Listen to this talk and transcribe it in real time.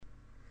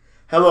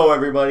Hello,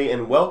 everybody,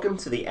 and welcome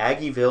to the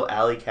Aggieville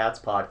Alley Cats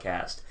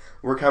podcast.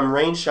 Where come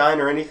rain, shine,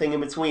 or anything in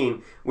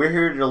between, we're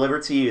here to deliver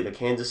to you the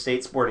Kansas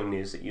State sporting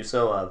news that you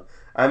so love.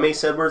 I'm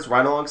Ace Edwards,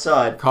 right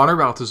alongside Connor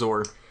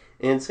Baltazar.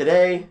 And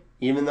today,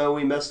 even though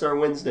we missed our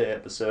Wednesday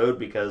episode,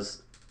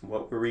 because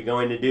what were we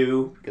going to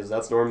do? Because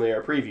that's normally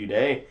our preview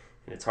day,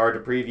 and it's hard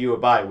to preview a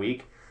bye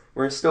week.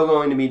 We're still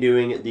going to be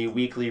doing the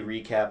weekly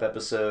recap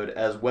episode,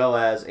 as well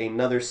as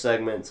another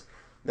segment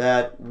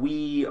that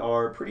we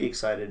are pretty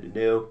excited to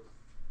do.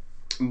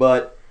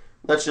 But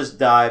let's just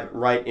dive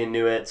right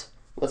into it.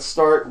 Let's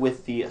start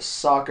with the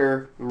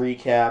soccer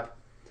recap.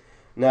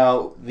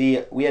 Now, we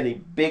had a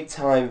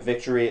big-time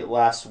victory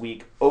last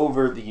week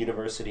over the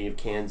University of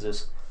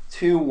Kansas,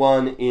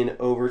 2-1 in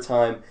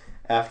overtime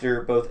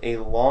after both a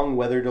long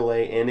weather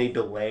delay and a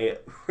delay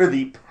for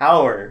the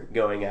power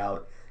going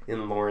out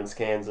in Lawrence,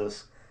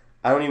 Kansas.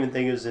 I don't even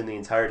think it was in the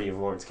entirety of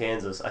Lawrence,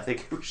 Kansas. I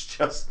think it was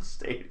just the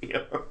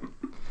stadium.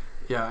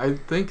 Yeah, I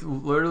think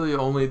literally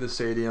only the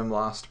stadium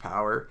lost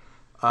power.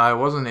 I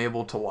wasn't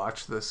able to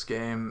watch this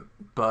game,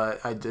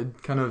 but I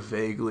did kind of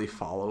vaguely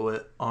follow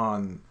it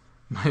on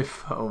my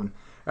phone.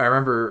 I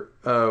remember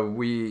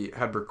we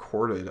had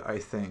recorded, I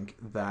think,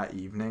 that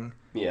evening.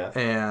 Yeah.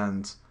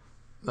 And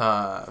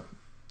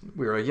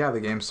we were like, yeah,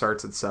 the game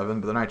starts at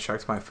 7, but then I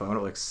checked my phone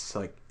at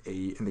like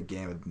 8, and the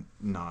game had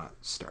not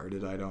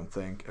started, I don't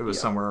think. It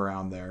was somewhere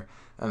around there.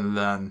 And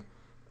then,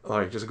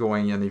 just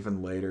going in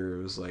even later,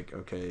 it was like,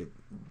 okay,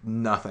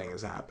 nothing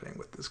is happening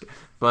with this game.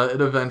 But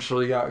it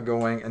eventually got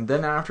going, and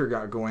then after it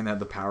got going, they had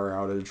the power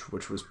outage,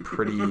 which was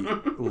pretty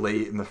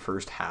late in the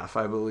first half,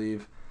 I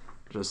believe.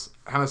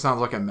 Just kind of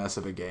sounds like a mess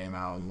of a game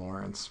out in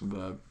Lawrence,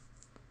 but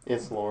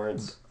it's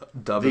Lawrence.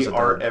 The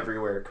art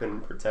everywhere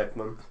couldn't protect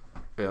them.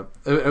 Yeah,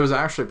 it was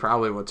actually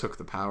probably what took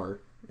the power.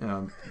 You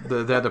know,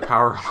 they had to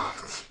power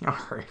off the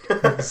yard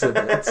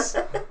exhibits.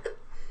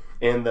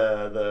 And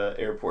the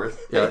airport.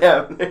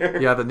 Yeah,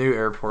 the new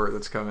airport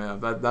that's coming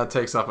up. That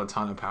takes up a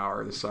ton of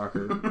power. The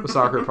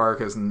soccer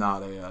park is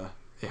not a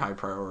high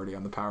priority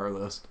on the power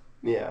list.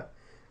 Yeah.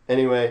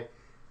 Anyway,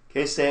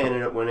 K-State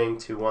ended up winning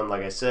 2-1,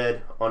 like I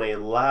said, on a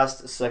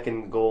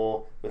last-second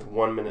goal with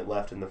 1 minute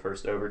left in the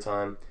first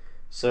overtime.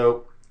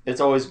 So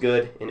it's always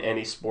good in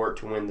any sport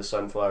to win the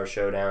Sunflower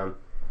Showdown.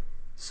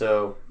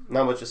 So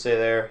not much to say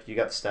there. You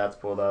got the stats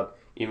pulled up,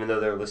 even though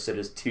they're listed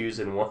as 2s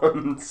and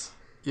 1s.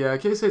 Yeah,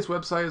 K-State's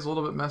website is a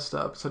little bit messed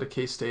up. Instead of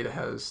K-State, it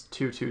has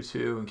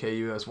 2-2-2, and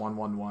KU has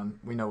 1-1-1.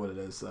 We know what it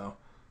is, though.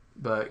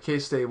 But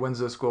K-State wins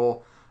this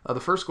goal. The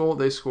first goal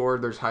they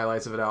scored, there's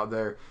highlights of it out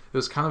there. It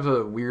was kind of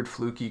a weird,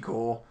 fluky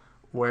goal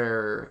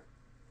where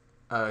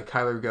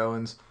Kyler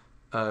Goins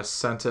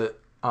sent it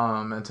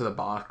into the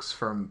box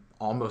from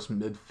almost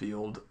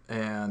midfield,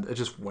 and it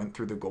just went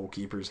through the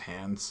goalkeeper's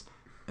hands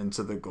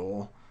into the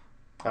goal.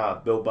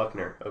 Bill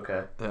Buckner,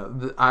 okay.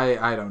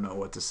 I don't know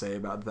what to say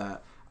about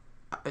that.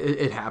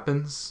 It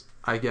happens,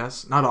 I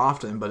guess. Not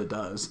often, but it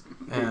does.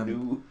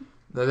 And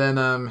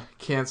then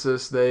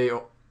Kansas, they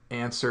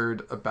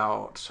answered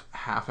about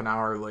half an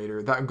hour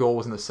later. That goal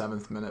was in the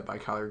 7th minute by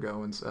Kyler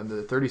Goins. And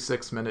the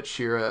 36th minute,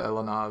 Shira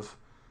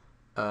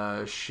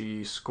Elanov,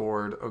 she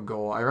scored a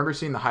goal. I remember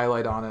seeing the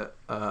highlight on it.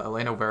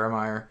 Elena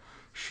Vermeyer,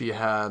 she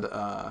had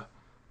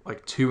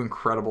 2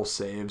 incredible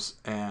saves,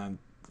 and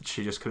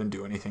she just couldn't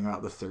do anything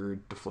about the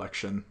third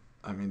deflection.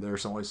 I mean,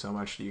 there's only so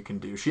much you can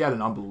do. She had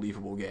an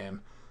unbelievable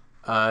game.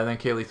 And then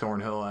Kaylee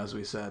Thornhill, as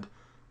we said,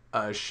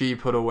 she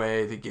put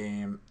away the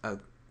game at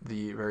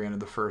the very end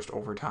of the first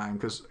overtime,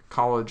 because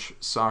college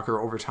soccer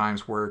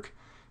overtimes work.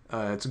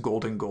 It's a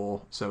golden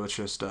goal, so it's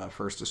just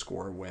first to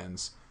score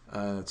wins.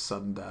 It's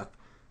sudden death.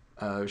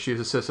 She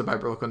was assisted by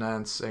Brooklyn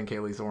Nance, and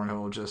Kaylee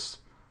Thornhill just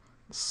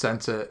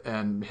sent it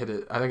and hit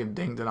it. I think it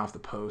dinged it off the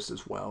post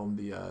as well in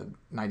the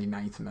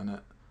 99th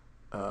minute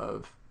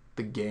of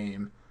the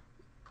game.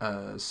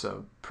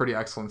 So pretty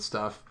excellent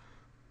stuff.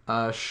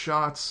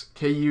 Shots,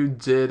 KU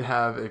did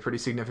have a pretty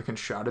significant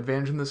shot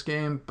advantage in this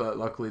game, but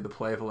luckily the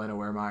play of Elena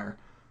Wehrmeyer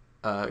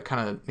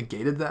kind of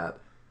negated that.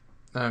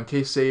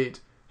 K-State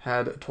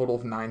had a total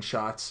of 9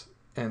 shots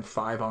and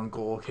 5 on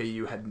goal.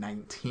 KU had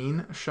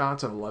 19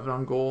 shots of 11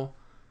 on goal.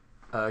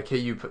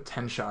 KU put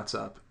 10 shots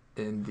up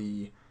in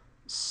the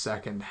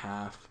second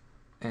half.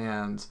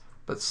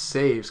 But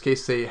saves,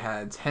 K-State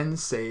had 10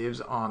 saves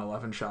on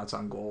 11 shots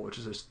on goal, which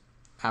is just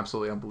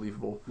absolutely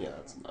unbelievable. Yeah,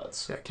 that's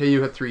nuts. Yeah,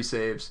 KU had 3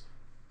 saves.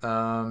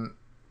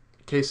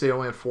 K-State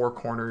only had 4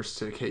 corners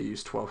to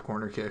KU's 12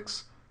 corner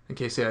kicks, and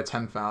K-State had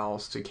 10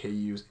 fouls to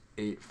KU's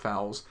 8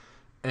 fouls.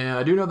 And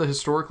I do know that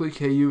historically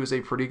KU is a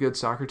pretty good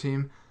soccer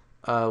team.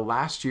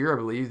 Last year, I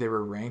believe they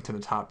were ranked in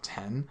the top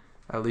 10,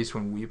 at least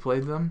when we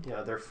played them.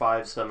 Yeah, they're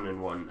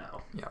 5-7-1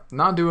 now. Yeah,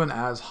 not doing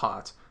as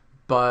hot,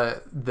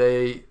 but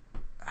they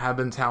have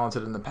been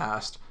talented in the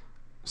past.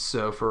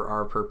 So for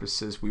our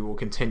purposes, we will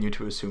continue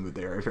to assume that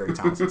they are a very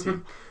talented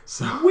team.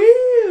 So,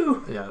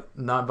 woo! Yeah,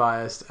 not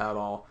biased at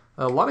all.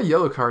 A lot of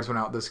yellow cards went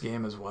out this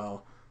game as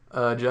well.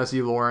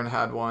 Jesse Lauren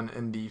had one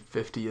in the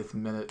 50th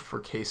minute for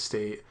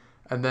K-State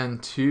And then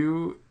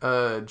two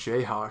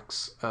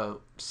Jayhawks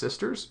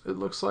sisters, it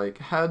looks like,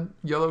 had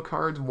yellow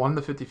cards. One in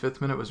the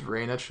 55th minute was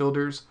Raina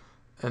Childers,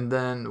 and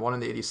then one in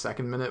the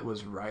 82nd minute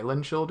was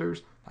Rylan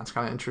Childers. That's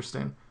kind of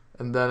interesting.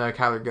 And then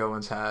Kyler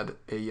Goins had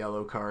a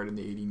yellow card in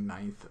the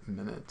 89th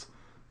minute.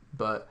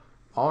 But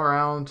all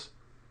around,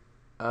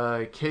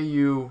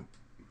 KU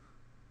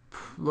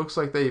looks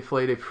like they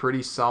played a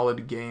pretty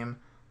solid game,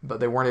 but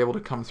they weren't able to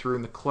come through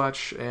in the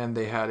clutch, and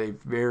they had a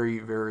very,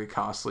 very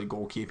costly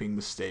goalkeeping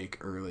mistake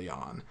early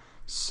on.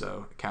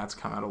 So Cats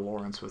come out of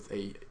Lawrence with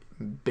a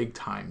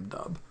big-time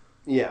dub.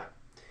 Yeah.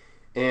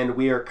 And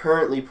we are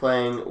currently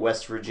playing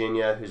West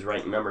Virginia, who's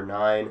ranked number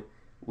 9.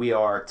 We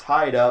are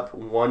tied up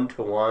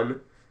 1-1.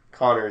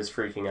 Connor is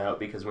freaking out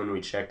because when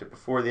we checked it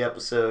before the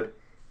episode,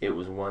 it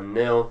was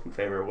 1-0 in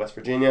favor of West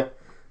Virginia.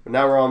 But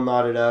now we're all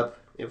knotted up.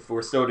 If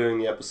we're still doing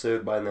the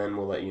episode by then,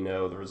 we'll let you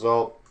know the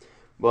result.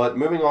 But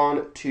moving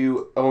on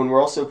to, and we're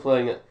also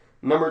playing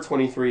number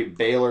 23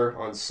 Baylor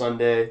on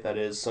Sunday. That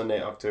is Sunday,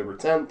 October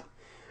 10th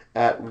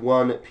at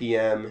 1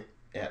 p.m.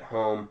 at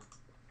home.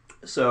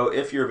 So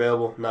if you're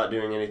available, not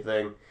doing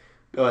anything,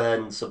 go ahead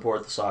and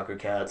support the Soccer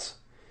Cats.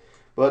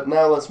 But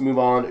now let's move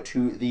on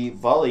to the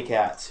Volley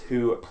Cats,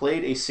 who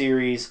played a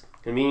series,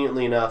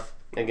 conveniently enough,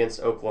 against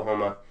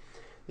Oklahoma.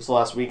 This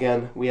last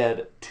weekend, we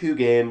had 2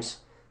 games.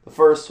 The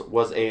first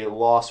was a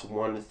loss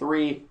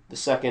 1-3. The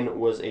second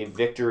was a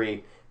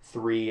victory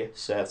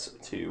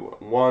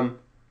 3-1.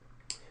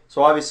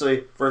 So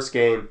obviously, first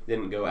game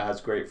didn't go as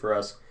great for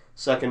us.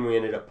 Second, we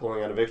ended up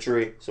pulling out a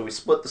victory. So we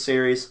split the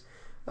series.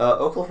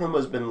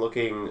 Oklahoma's been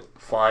looking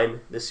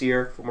fine this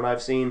year, from what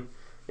I've seen,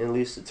 at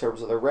least in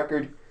terms of their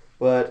record.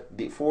 But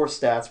the 4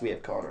 stats, we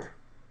have Connor.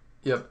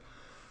 Yep.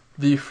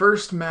 The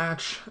first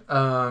match,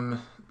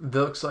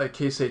 looks like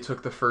K-State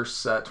took the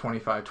first set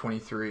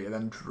 25-23 and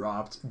then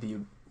dropped the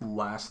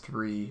last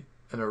 3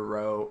 in a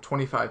row,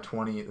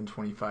 25-20, then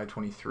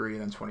 25-23,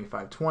 and then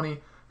 25-20.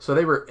 So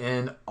they were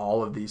in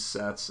all of these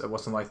sets. It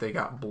wasn't like they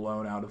got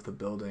blown out of the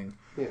building.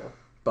 Yeah.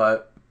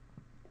 But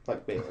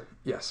like Baylor.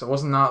 Yes, it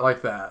was not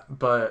like that.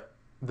 But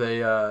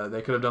they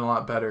could have done a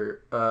lot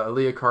better.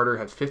 Aaliyah Carter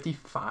had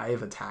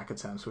 55 attack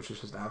attempts, which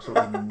is just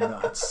absolutely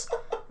nuts.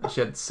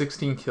 She had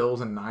 16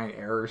 kills and 9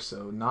 errors,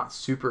 so not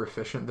super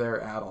efficient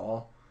there at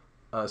all.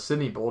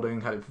 Sydney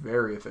Bolding had a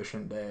very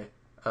efficient day.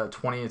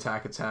 20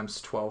 attack attempts,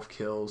 12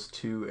 kills,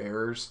 2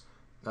 errors.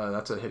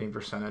 That's a hitting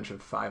percentage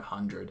of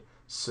 500.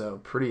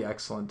 So pretty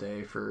excellent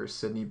day for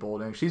Sydney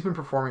Bolding. She's been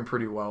performing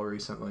pretty well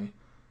recently.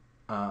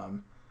 But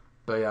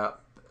yeah,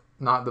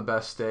 not the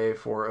best day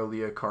for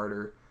Aaliyah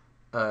Carter.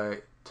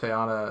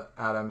 Tayana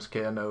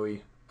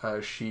Adams-Keanoe,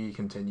 she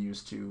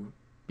continues to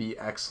be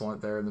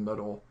excellent there in the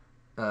middle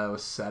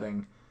with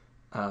setting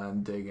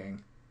and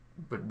digging.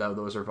 But no,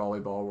 those are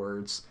volleyball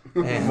words.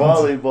 And,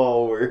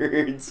 volleyball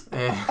words.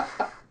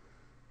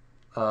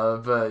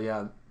 But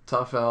yeah,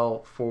 tough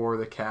L for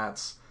the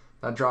Cats.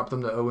 That dropped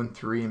them to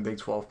 0-3 in Big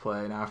 12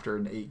 play, and after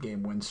an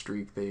 8-game win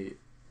streak, they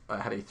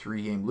had a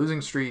 3-game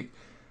losing streak.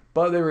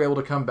 But they were able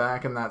to come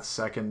back in that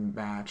second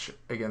match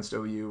against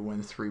OU,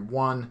 win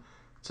 3-1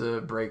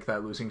 to break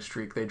that losing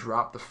streak. They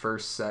dropped the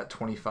first set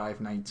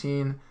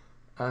 25-19,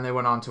 and they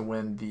went on to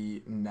win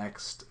the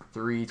next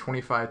 3,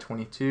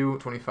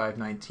 25-22,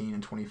 25-19,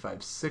 and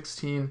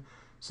 25-16.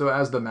 So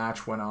as the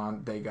match went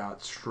on, they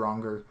got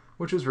stronger,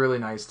 which was really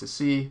nice to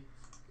see.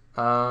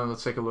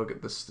 Let's take a look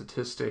at the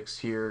statistics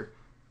here.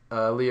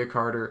 Leah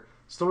Carter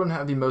still didn't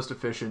have the most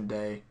efficient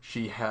day.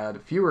 She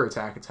had fewer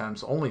attack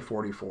attempts, only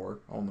 44,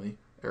 only,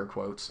 air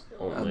quotes.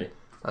 Only.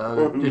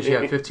 She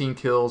had 15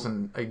 kills,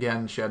 and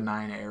again, she had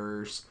 9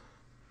 errors.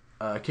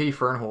 Katie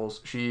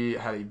Fernholz, she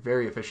had a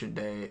very efficient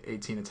day,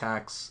 18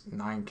 attacks,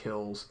 9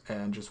 kills,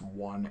 and just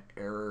 1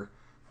 error.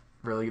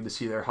 Really good to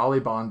see there. Holly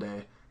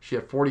Bonde, she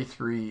had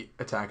 43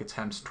 attack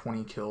attempts,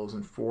 20 kills,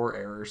 and 4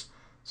 errors.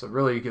 So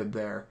really good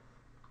there.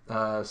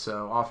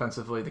 So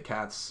offensively, the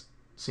Cats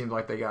seemed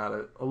like they got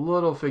it a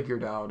little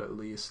figured out at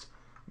least.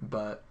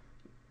 But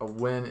a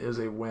win is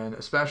a win,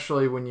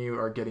 especially when you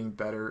are getting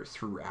better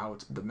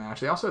throughout the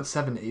match. They also had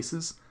 7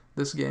 aces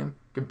this game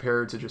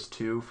compared to just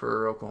 2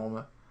 for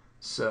Oklahoma.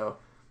 So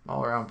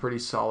all around pretty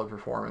solid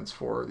performance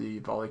for the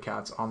Volley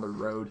Cats on the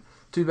road.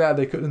 Too bad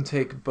they couldn't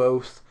take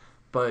both,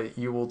 but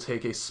you will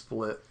take a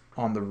split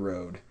on the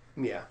road.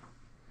 Yeah.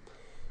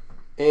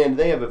 And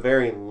they have a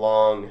very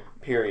long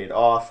period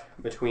off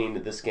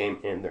between this game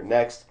and their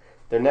next.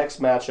 Their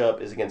next matchup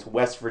is against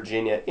West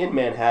Virginia in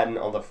Manhattan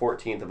on the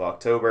 14th of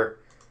October.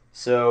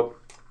 So,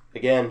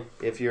 again,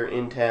 if you're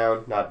in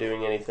town, not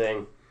doing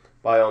anything,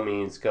 by all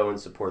means, go and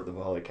support the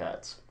Volley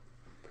Cats.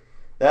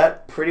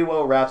 That pretty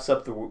well wraps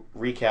up the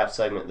recap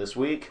segment this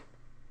week.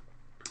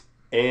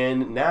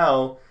 And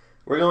now,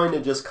 we're going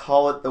to just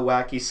call it the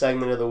wacky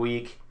segment of the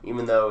week,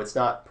 even though it's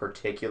not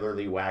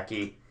particularly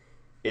wacky.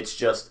 It's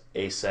just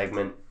a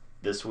segment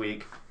this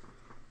week.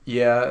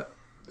 Yeah,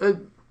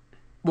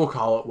 we'll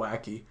call it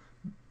wacky.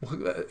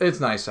 It's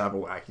nice to have a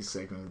wacky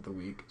segment of the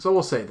week, so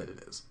we'll say that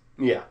it is.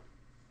 Yeah.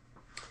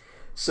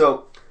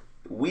 So,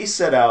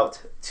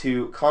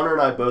 Connor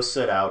and I both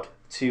set out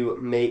to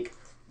make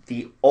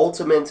the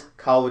ultimate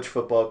college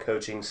football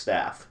coaching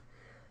staff.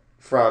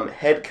 From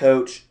head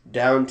coach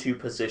down to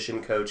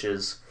position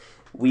coaches,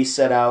 we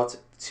set out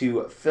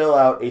to fill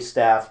out a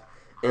staff,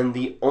 and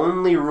the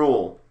only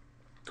rule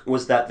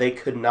was that they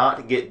could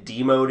not get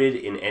demoted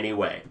in any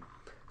way.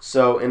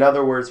 So, in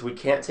other words, we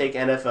can't take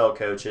NFL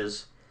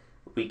coaches.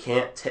 We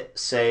can't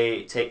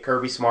take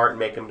Kirby Smart and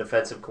make him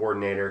defensive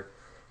coordinator.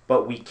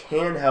 But we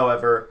can,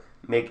 however,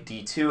 make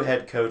D2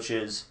 head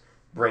coaches,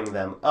 bring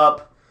them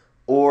up,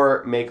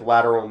 or make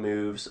lateral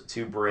moves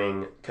to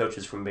bring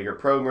coaches from bigger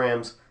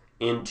programs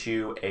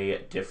into a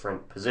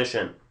different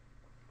position.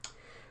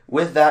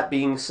 With that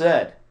being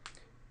said,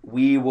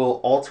 we will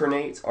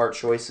alternate our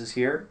choices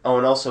here. Oh,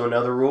 and also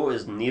another rule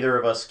is neither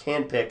of us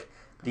can pick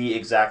the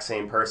exact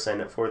same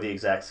person for the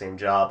exact same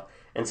job.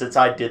 And since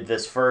I did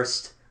this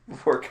first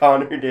before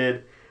Connor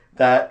did,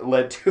 that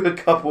led to a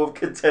couple of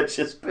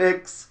contentious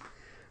picks.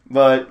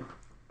 But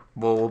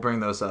we'll bring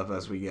those up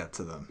as we get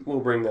to them.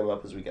 We'll bring them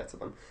up as we get to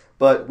them.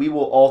 But we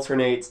will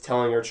alternate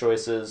telling our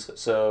choices.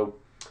 So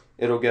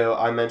it'll go,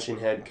 I mention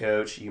head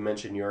coach, you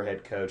mention your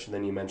head coach, and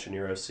then you mention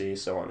your OC,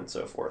 so on and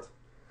so forth.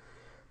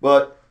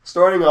 But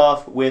starting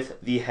off with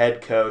the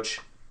head coach,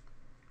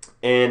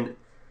 and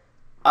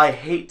I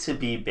hate to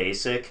be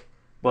basic,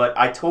 but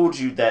I told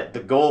you that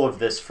the goal of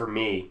this for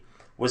me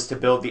was to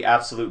build the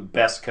absolute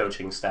best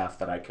coaching staff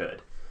that I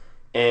could.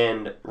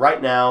 And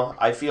right now,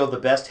 I feel the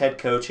best head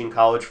coach in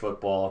college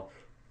football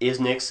is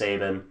Nick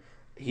Saban.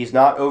 He's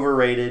not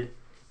overrated.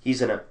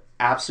 He's an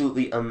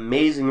absolutely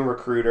amazing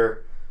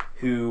recruiter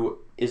who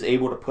is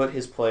able to put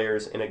his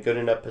players in a good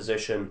enough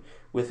position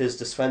with his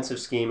defensive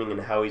scheming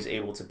and how he's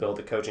able to build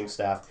a coaching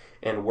staff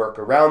and work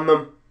around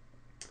them.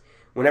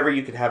 Whenever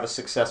you could have a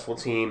successful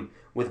team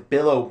with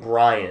Bill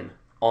O'Brien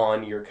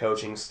on your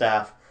coaching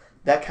staff,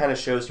 that kind of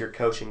shows your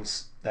coaching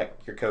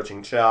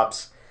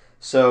chops.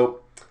 So,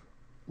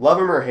 love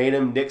him or hate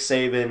him, Nick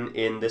Saban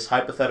in this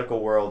hypothetical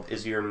world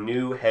is your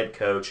new head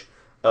coach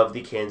of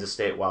the Kansas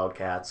State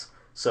Wildcats.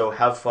 So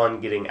have fun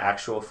getting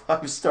actual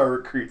 5-star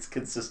recruits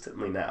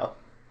consistently now.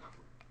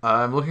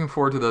 I'm looking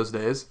forward to those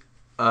days.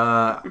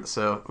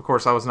 So, of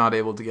course, I was not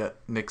able to get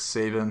Nick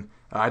Saban.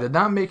 I did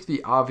not make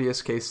the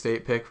obvious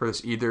K-State pick for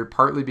this either,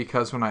 partly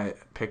because when I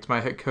picked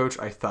my head coach,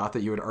 I thought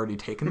that you had already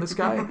taken this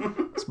guy.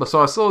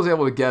 So I still was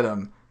able to get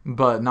him,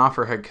 but not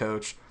for head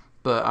coach.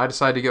 But I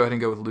decided to go ahead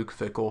and go with Luke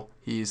Fickell.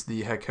 He's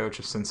the head coach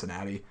of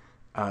Cincinnati.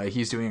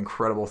 He's doing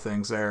incredible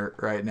things there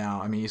right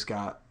now. I mean, he's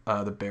got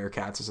the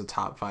Bearcats as a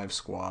top 5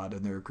 squad,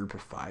 and they're a group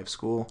of 5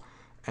 school.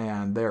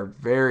 And they're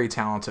very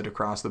talented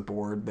across the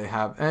board. They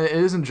have, and it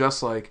isn't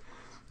just like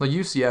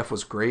UCF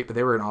was great, but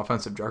they were an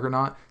offensive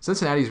juggernaut.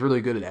 Cincinnati's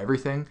really good at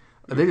everything.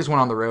 They just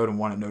went on the road and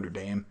won at Notre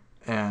Dame,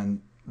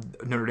 and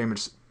Notre Dame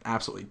just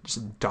absolutely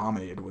just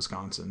dominated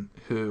Wisconsin,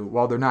 who,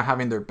 while they're not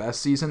having their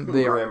best season,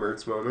 they are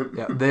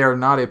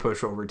not a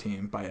pushover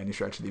team by any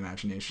stretch of the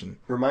imagination.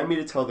 Remind me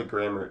to tell the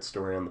Graham Mertz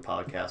story on the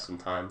podcast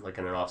sometime, like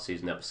in an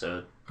off-season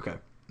episode. Okay,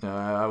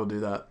 I will do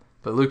that.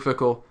 But Luke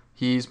Fickell,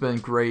 he's been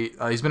great.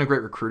 He's been a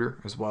great recruiter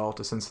as well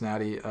to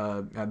Cincinnati.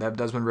 They have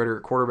Desmond Ridder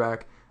at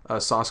quarterback,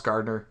 Sauce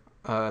Gardner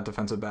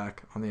defensive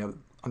back on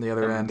the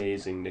other end.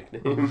 Amazing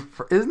nickname.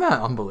 Isn't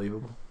that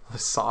unbelievable?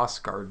 Sauce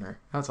Gardner.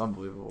 That's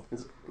unbelievable.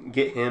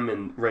 Get him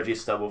and Reggie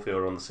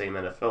Stubblefield on the same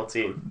NFL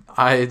team.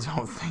 I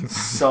don't think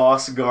so.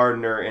 Sauce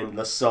Gardner and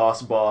the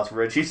Sauce Boss,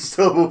 Reggie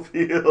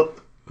Stubblefield.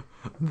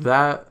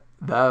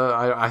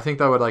 I think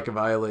that would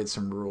violate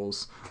some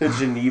rules. The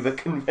Geneva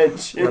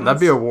Convention. Yeah, that'd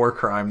be a war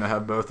crime to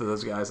have both of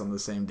those guys on the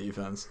same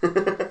defense.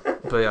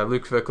 But yeah,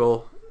 Luke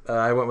Fickell.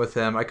 I went with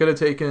him. I could have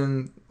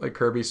taken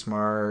Kirby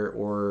Smart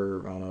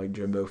or I don't know,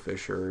 Jimbo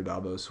Fisher, or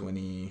Dabo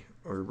Swinney,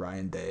 or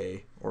Ryan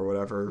Day, or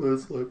whatever.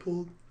 Liz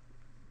Leipold.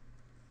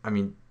 I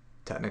mean,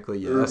 technically,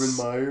 yes. Urban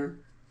Meyer.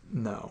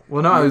 No.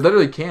 Well, no, I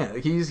literally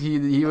can't. He was.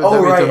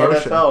 Oh right,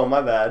 NFL.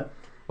 My bad.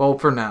 Well,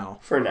 for now.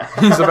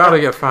 He's about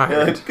to get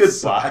fired.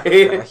 Goodbye. So,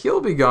 yeah,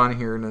 he'll be gone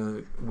here in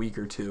a week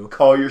or two.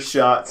 Call your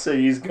shot.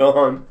 Say he's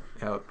gone.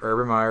 Yeah,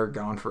 Urban Meyer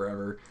gone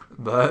forever.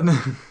 But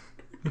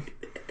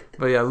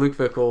yeah, Luke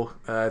Fickell.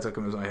 I took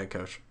him as my head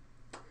coach.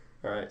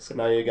 All right. So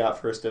now you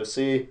got first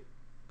OC.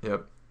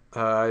 Yep.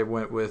 I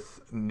went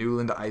with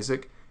Newland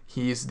Isaac.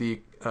 He's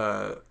the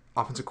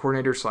offensive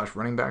coordinator /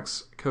 running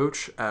backs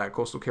coach at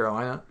Coastal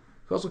Carolina.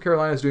 Coastal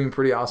Carolina is doing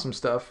pretty awesome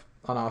stuff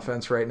on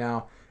offense right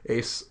now.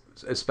 Ace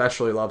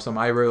especially loves him.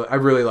 I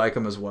really like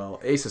him as well.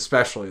 Ace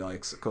especially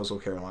likes Coastal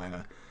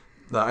Carolina.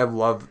 I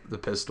love the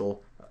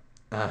pistol.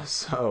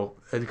 So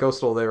at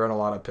Coastal they run a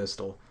lot of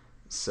pistol.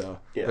 So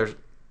There's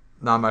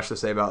not much to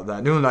say about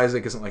that. Newland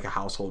Isaac isn't like a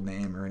household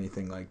name or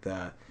anything like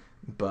that,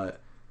 but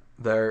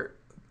they're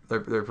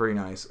pretty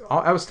nice.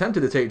 I was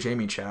tempted to take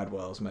Jamie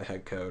Chadwell as my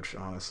head coach,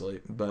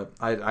 honestly, but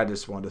I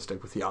just wanted to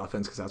stick with the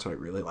offense because that's what I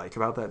really like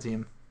about that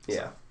team.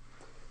 Yeah.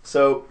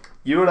 So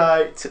you and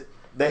I,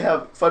 they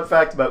have, fun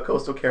fact about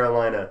Coastal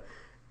Carolina,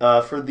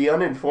 for the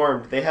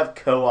uninformed, they have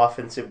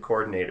co-offensive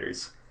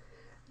coordinators.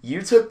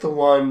 You took the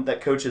one that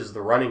coaches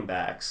the running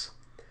backs.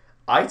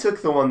 I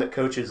took the one that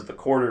coaches the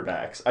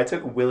quarterbacks. I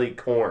took Willie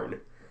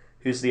Korn,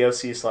 who's the OC /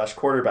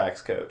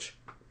 quarterbacks coach.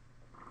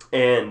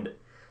 And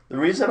the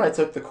reason I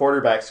took the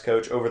quarterbacks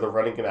coach over the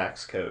running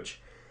backs coach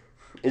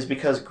is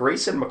because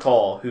Grayson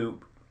McCall, who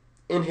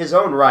in his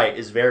own right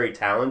is very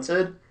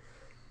talented,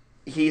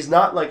 he's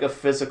not like a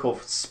physical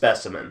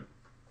specimen,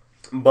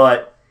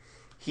 but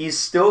he's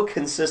still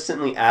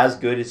consistently as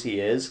good as he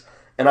is,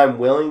 and I'm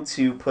willing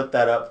to put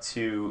that up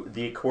to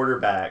the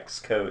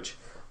quarterbacks coach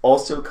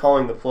also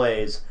calling the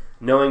plays,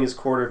 knowing his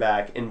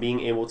quarterback, and being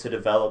able to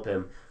develop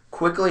him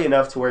quickly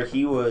enough to where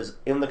he was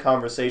in the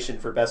conversation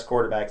for best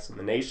quarterbacks in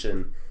the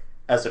nation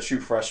as a true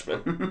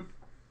freshman.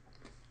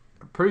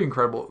 Pretty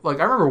incredible. Like,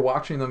 I remember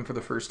watching them for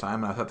the first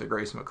time, and I thought that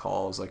Grayson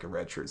McCall was like a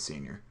redshirt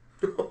senior.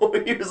 Oh,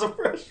 he was a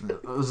freshman.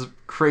 It was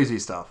crazy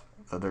stuff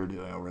that they were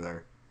doing over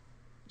there.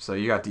 So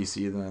you got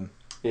DC then.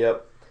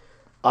 Yep.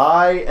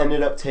 I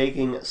ended up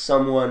taking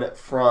someone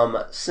from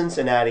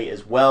Cincinnati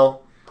as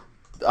well.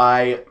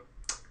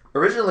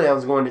 Originally I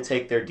was going to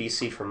take their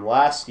DC from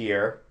last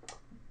year,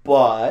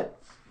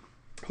 but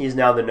he's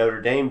now the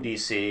Notre Dame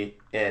DC,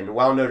 and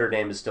while Notre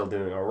Dame is still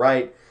doing all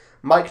right,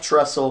 Mike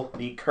Tressel,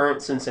 the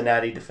current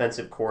Cincinnati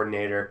defensive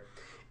coordinator,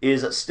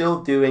 is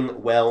still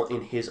doing well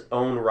in his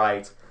own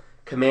right,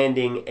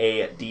 commanding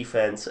a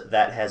defense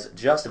that has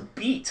just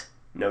beat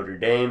Notre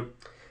Dame.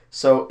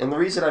 So, and the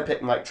reason I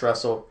picked Mike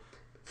Tressel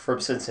from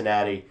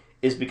Cincinnati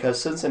is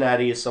because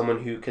Cincinnati is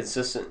someone who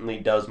consistently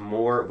does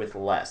more with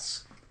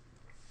less.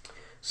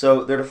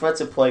 So their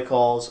defensive play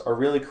calls are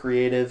really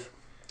creative.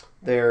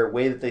 Their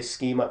way that they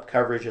scheme up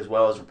coverage as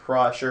well as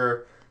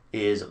pressure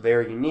is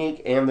very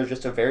unique, and they're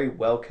just a very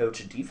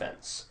well-coached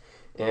defense.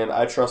 And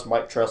I trust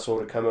Mike Tressel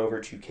to come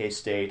over to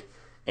K-State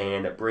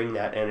and bring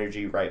that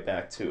energy right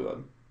back to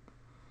him.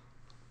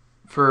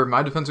 For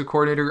my defensive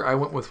coordinator, I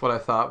went with what I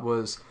thought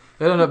was...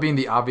 It ended up being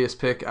the obvious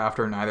pick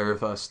after neither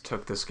of us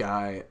took this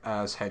guy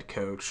as head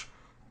coach.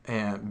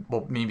 And,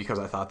 well, me because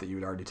I thought that you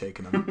had already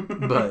taken him.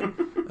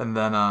 And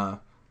then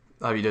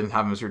you didn't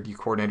have him as your D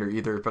coordinator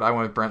either. But I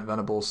went with Brent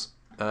Venables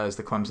as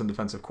the Clemson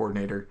defensive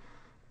coordinator.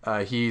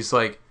 He's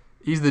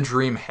the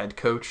dream head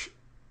coach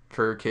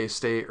for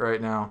K-State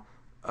right now.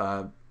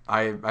 I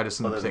just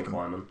didn't take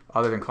him.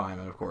 Other than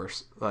Kleiman, of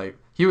course. Like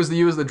he was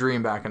the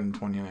dream back in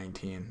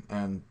 2019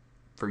 and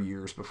for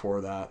years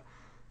before that.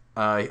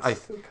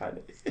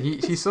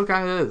 He still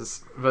kind of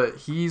is, but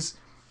he's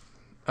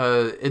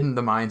in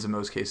the minds of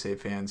most K-State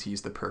fans,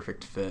 he's the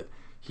perfect fit.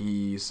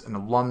 He's an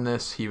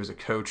alumnus. He was a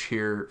coach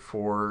here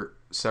for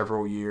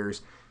several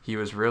years. He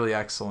was really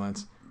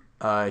excellent.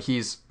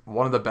 He's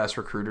one of the best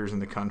recruiters in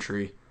the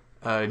country,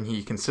 and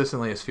he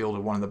consistently has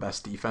fielded one of the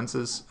best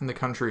defenses in the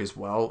country as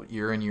well,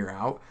 year in, year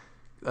out.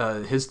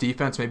 His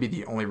defense may be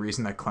the only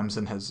reason that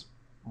Clemson has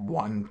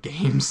won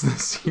games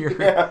this year.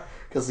 Yeah,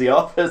 because the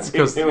offense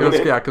because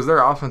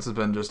their offense has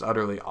been just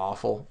utterly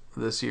awful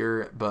this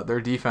year, but their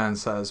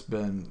defense has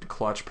been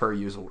clutch per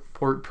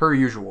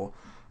usual.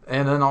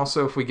 And then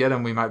also, if we get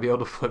him, we might be able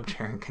to flip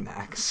Jaron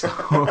Knack. So.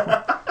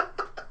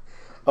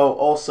 Oh,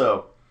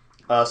 also,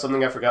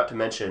 something I forgot to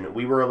mention.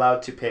 We were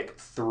allowed to pick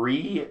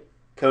 3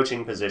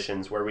 coaching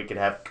positions where we could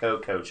have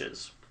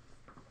co-coaches.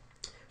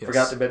 Yes.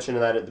 Forgot to mention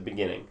that at the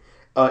beginning.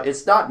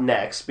 It's not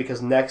next,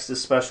 because next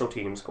is special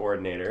teams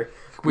coordinator.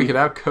 We could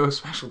have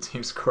co-special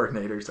teams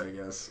coordinators, I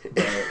guess.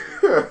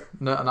 But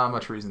not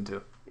much reason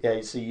to. Yeah,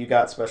 so you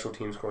got special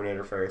teams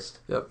coordinator first.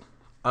 Yep.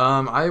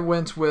 I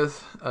went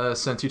with,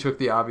 since you took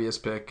the obvious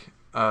pick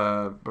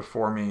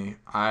before me,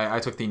 I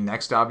took the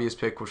next obvious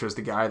pick, which was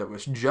the guy that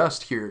was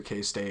just here at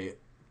K-State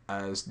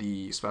as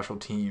the special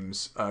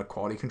teams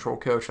quality control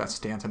coach. That's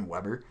Stanton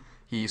Weber.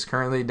 He's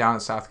currently down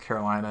in South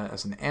Carolina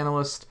as an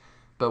analyst,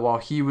 but while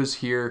he was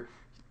here,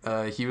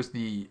 he was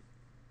the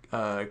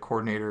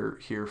coordinator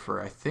here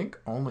for, I think,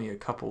 only a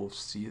couple of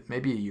seasons,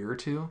 maybe a year or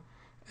two.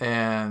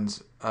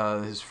 And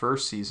his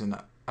first season,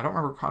 I don't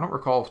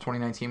recall if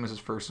 2019 was his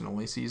first and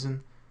only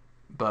season.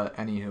 But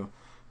anywho,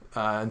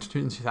 in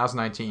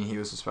 2019, he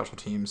was the special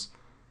teams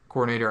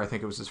coordinator. I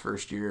think it was his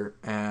first year.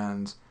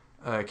 And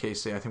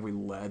K-State, I think we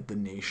led the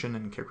nation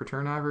in kick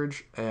return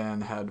average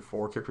and had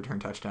 4 kick return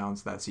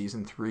touchdowns that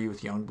season, 3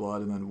 with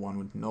Youngblood and then 1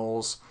 with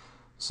Knowles.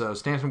 So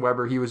Stanton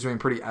Weber, he was doing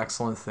pretty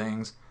excellent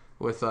things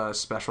with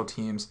special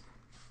teams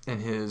in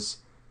his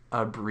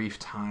brief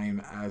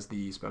time as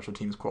the special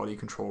teams quality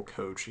control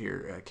coach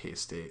here at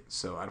K-State.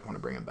 So I'd want to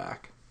bring him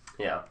back.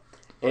 Yeah.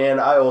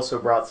 And I also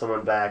brought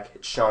someone back,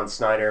 Sean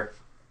Snyder,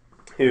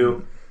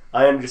 who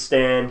I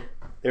understand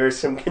there is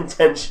some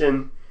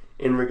contention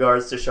in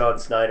regards to Sean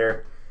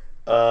Snyder.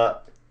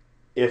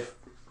 If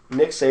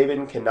Nick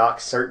Saban can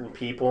knock certain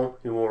people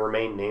who will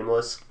remain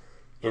nameless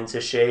into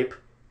shape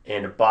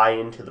and buy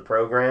into the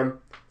program,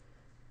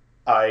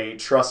 I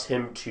trust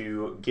him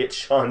to get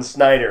Sean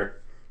Snyder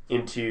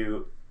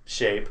into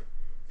shape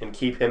and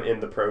keep him in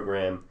the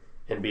program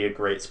and be a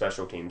great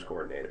special teams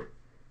coordinator.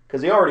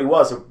 Because he already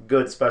was a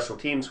good special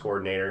teams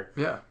coordinator.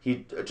 Yeah.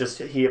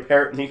 He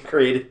apparently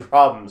created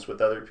problems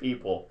with other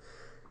people.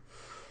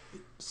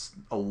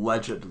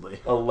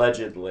 Allegedly.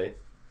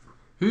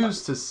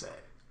 Who's to say?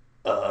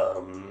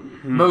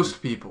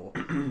 Most people.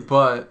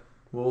 But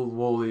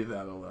we'll leave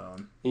that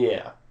alone.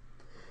 Yeah.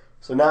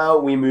 So now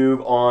we move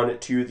on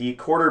to the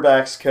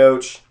quarterbacks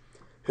coach,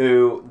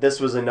 who this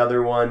was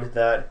another one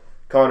that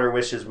Connor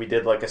wishes we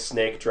did like a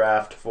snake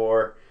draft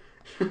for.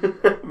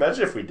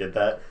 Imagine if we did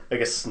that,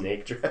 like a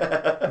snake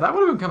draft. That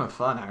would have been kind of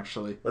fun,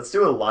 actually. Let's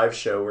do a live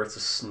show where it's a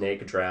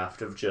snake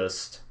draft of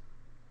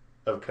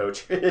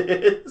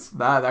coaches.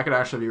 That could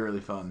actually be really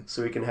fun.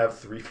 So we can have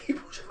 3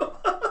 people show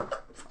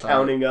up,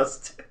 counting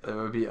us too. It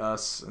would be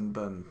us and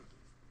then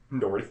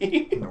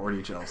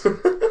Nordy Chelsea.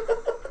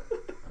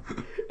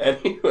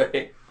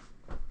 Anyway,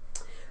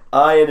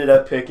 I ended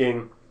up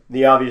picking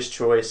the obvious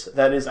choice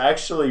that is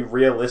actually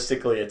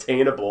realistically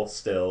attainable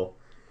still,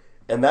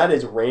 and that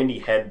is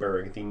Randy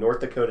Hedberg, the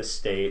North Dakota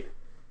State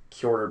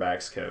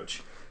quarterbacks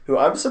coach, who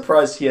I'm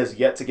surprised he has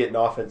yet to get an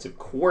offensive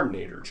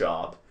coordinator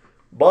job.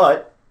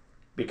 But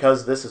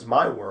because this is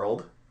my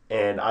world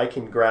and I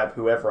can grab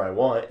whoever I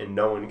want and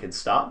no one can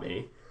stop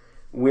me,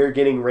 we're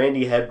getting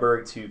Randy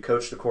Hedberg to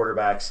coach the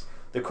quarterbacks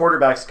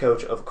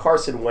coach of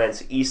Carson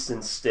Wentz,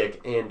 Easton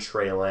Stick, and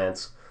Trey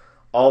Lance,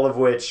 all of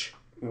which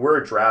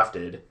were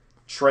drafted,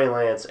 Trey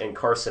Lance and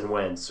Carson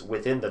Wentz,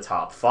 within the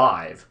top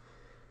 5.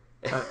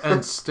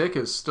 And Stick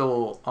is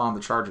still on the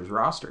Chargers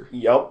roster.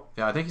 Yep.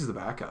 Yeah, I think he's the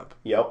backup.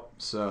 Yep.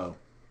 So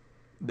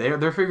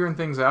they're figuring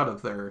things out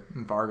up there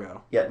in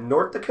Fargo. Yeah,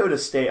 North Dakota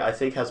State, I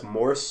think, has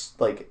more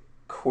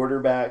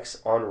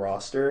quarterbacks on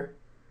roster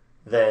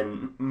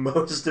than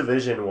most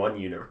Division I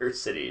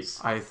universities.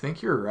 I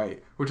think you're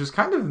right, which is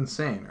kind of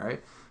insane,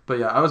 right? But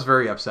yeah, I was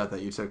very upset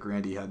that you took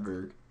Randy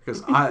Hedberg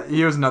because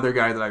he was another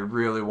guy that I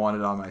really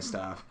wanted on my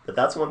staff. But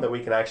that's one that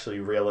we can actually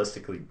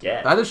realistically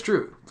get. That is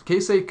true.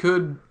 K-State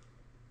could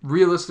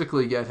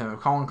realistically get him.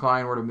 If Colin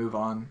Klein were to move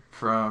on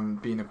from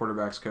being the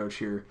quarterbacks coach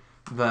here,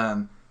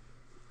 then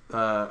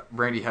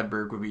Randy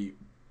Hedberg would be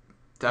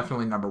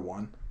definitely number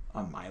 1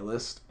 on my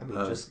list. I mean,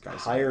 just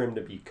hire him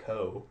to be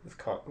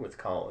with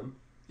Colin.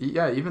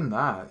 Yeah, even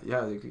that.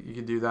 Yeah, you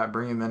could do that.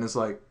 Bring him in as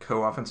like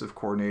co-offensive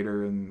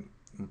coordinator and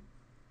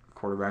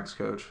quarterbacks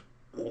coach.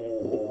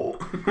 Oh.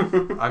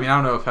 I mean, I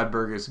don't know if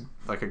Hedberg is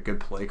like a good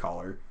play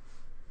caller.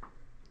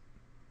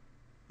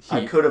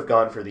 I could have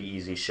gone for the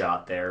easy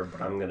shot there,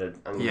 but I'm gonna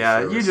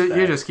yeah, you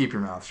just keep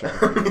your mouth shut.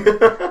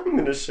 I'm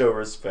gonna show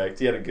respect.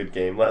 He had a good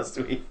game last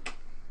week.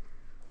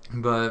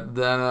 But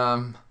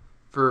then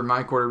for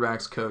my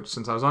quarterbacks coach,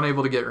 since I was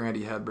unable to get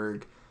Randy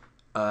Hedberg,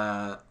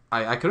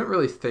 I couldn't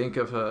really think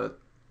of a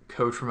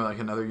coach from like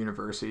another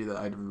university that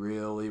I'd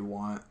really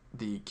want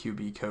the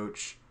QB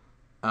coach.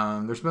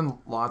 There's been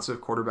lots of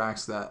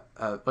quarterbacks that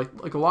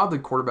like a lot of the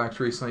quarterbacks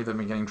recently that have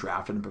been getting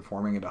drafted and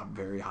performing at a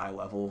very high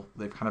level.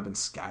 They've kind of been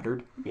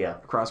scattered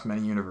across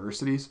many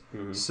universities.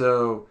 Mm-hmm.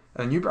 So,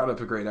 and you brought up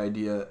a great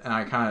idea, and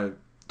I kind of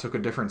took a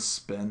different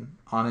spin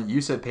on it.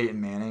 You said Peyton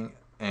Manning,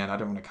 and I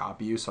didn't want to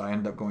copy you, so I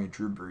ended up going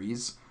Drew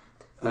Brees.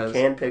 We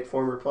can pick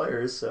former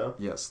players, so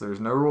yes, there's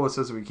no rule that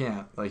says we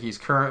can't. Like, he's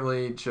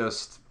currently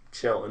just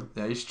chilling.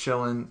 Yeah, he's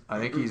chilling. I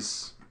think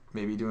he's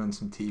maybe doing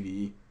some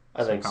TV,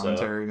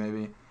 commentary,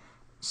 maybe.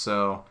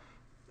 So,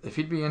 if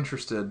he'd be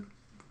interested,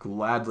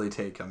 gladly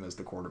take him as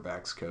the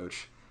quarterbacks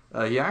coach.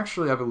 He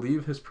actually, I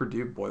believe, his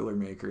Purdue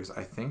Boilermakers,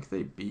 I think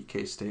they beat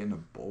K-State in a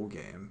bowl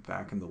game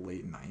back in the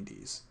late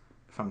 90s,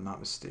 if I'm not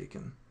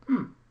mistaken.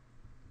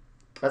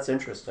 That's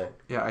interesting.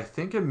 Yeah, I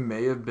think it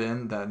may have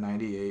been that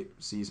 98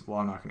 season. Well,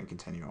 I'm not going to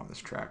continue on this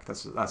track.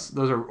 Those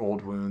are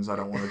old wounds. I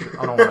don't want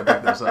to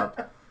dig those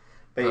up.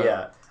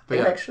 But I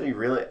actually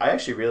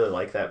really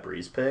like that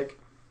Brees pick,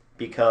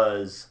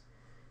 because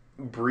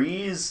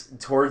Brees,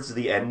 towards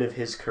the end of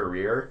his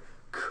career,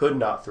 could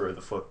not throw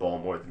the football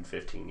more than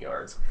 15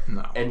 yards.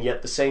 No. And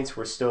yet the Saints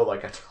were still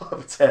like a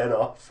top 10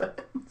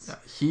 offense.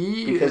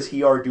 Yeah, because he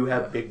do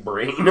have big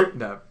brain.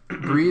 Yeah,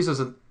 Brees is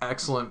an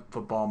excellent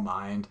football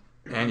mind,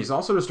 and he's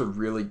also just a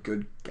really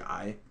good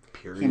guy,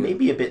 period. He may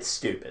be a bit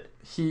stupid.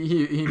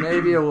 He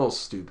may be a little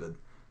stupid,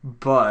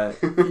 but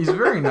he's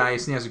very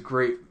nice, and he has a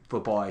great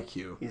football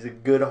IQ. He's a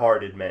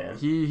good-hearted man.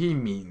 He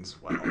means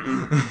well.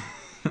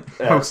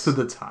 Most of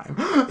the time.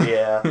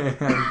 Yeah.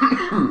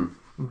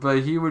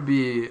 But he would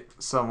be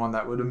someone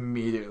that would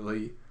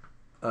immediately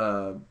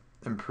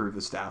improve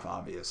the staff,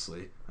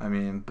 obviously. I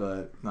mean,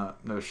 but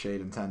no shade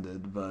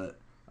intended, but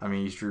I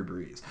mean, he's Drew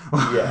Brees.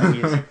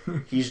 Yeah,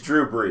 he's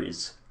Drew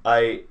Brees.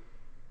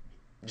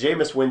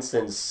 Jameis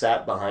Winston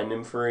sat behind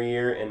him for a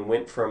year and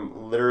went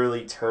from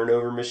literally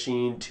turnover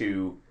machine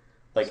to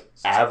like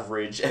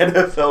average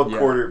NFL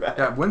quarterback.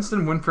 Yeah,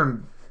 Winston went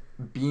from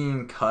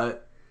being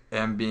cut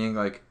and being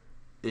like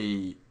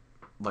a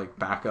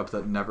backup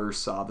that never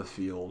saw the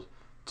field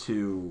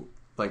to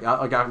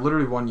I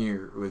literally 1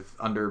 year with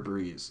under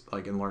Brees,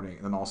 and learning,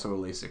 and then also a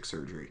LASIK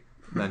surgery.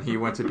 Then he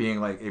went to being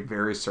like a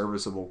very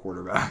serviceable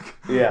quarterback.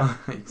 Yeah.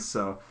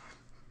 So,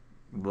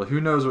 well,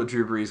 who knows what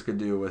Drew Brees could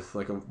do with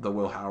the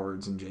Will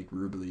Howards and Jake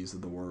Rubleys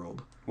of the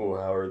world. Will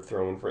Howard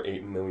throwing for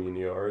 8 million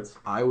yards.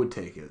 I would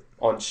take it.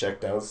 On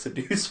checkdowns to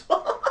do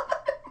spot.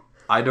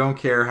 I don't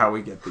care how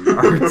we get the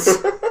yards.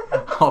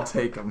 I'll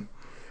take them.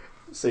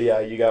 So yeah,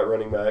 you got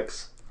running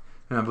backs.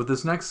 Yeah, but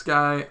this next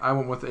guy, I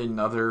went with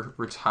another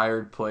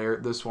retired player.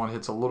 This one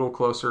hits a little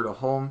closer to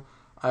home.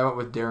 I went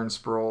with Darren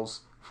Sproles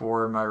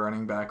for my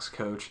running backs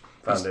coach.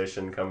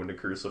 Foundation coming to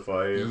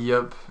crucify you.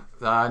 Yep.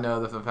 I know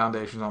that the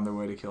Foundation's on their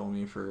way to kill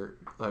me for,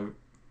 like,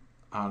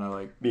 I don't know,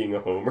 like... being a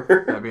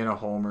homer. Yeah, being a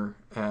homer.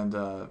 And,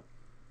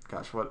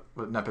 gosh, what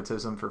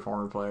nepotism for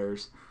former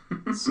players.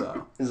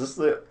 So...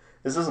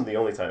 This isn't the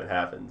only time it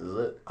happens, is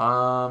it?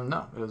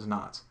 No, it is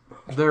not.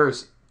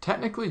 There's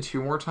technically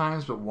 2 more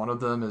times, but one of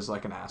them is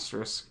like an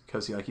asterisk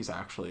because he's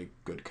actually a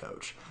good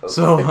coach. Okay.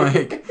 So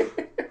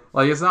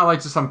like it's not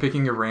like just I'm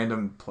picking a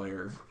random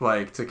player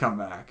like to come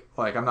back.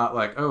 Like I'm not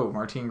like, oh,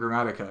 Martin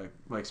Gramatica,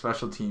 like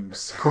special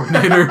teams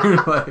coordinator.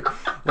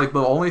 like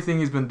the only thing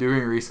he's been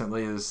doing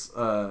recently is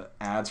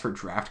ads for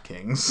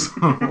DraftKings.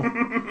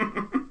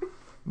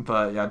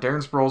 But yeah,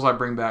 Darren Sproles I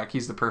bring back.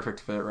 He's the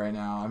perfect fit right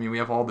now. I mean, we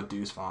have all the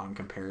Deuce Vaughn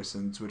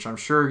comparisons, which I'm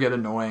sure get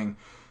annoying.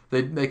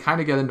 They kind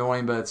of get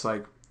annoying, but it's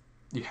like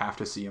you have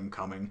to see him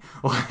coming.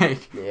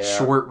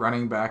 Short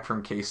running back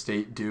from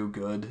K-State, do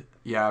good.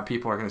 Yeah,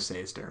 people are going to say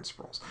it's Darren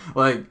Sproles.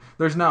 Like,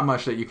 there's not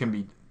much that you can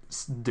be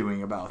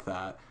doing about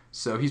that.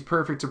 So he's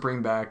perfect to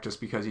bring back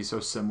just because he's so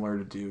similar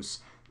to Deuce.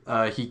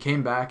 He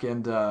came back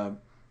and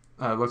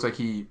looks like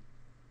he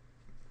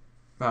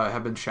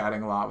have been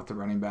chatting a lot with the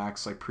running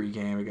backs like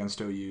pregame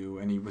against OU,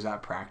 and he was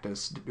at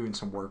practice doing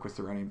some work with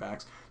the running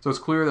backs. So it's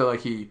clear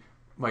that he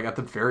at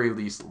the very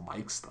least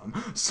likes them.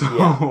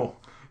 So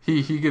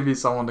he could be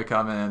someone to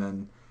come in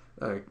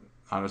and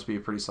honestly be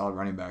a pretty solid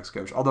running backs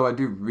coach. Although I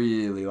do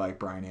really like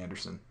Brian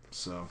Anderson.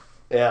 So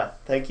yeah,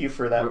 thank you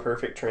for that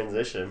perfect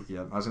transition.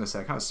 Yeah, I was gonna say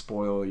I kind of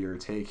spoil your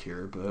take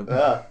here, but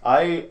yeah,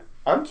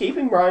 I'm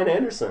keeping Brian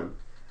Anderson.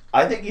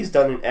 I think he's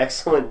done an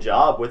excellent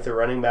job with the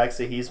running backs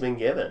that he's been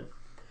given.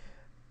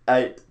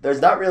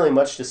 There's not really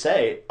much to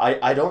say.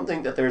 I don't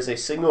think that there's a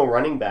single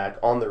running back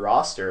on the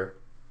roster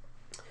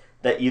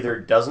that either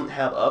doesn't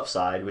have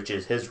upside, which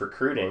is his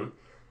recruiting,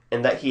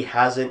 and that he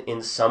hasn't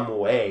in some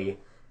way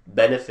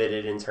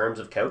benefited in terms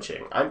of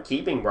coaching. I'm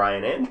keeping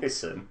Brian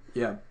Anderson.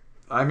 Yeah.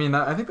 I mean,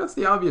 I think that's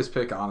the obvious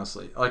pick,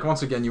 honestly. Like,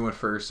 once again, you went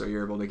first, so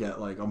you're able to get,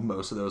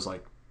 most of those,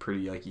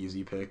 pretty,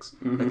 easy picks.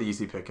 Mm-hmm. Like, the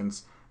easy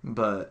pickings.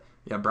 But,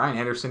 yeah, Brian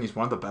Anderson, he's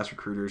one of the best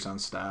recruiters on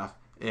staff.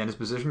 And his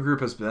position group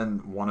has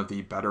been one of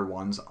the better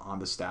ones on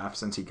the staff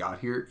since he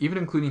got here, even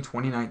including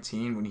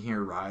 2019 when he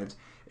arrived.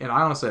 And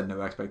I honestly had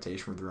no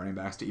expectation for the running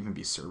backs to even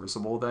be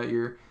serviceable that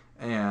year.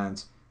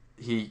 And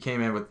he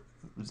came in with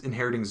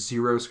inheriting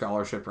 0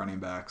 scholarship running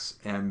backs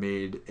and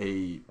made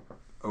a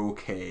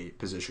okay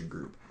position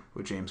group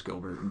with James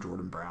Gilbert and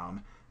Jordan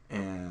Brown.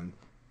 And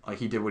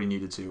he did what he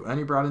needed to. And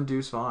he brought in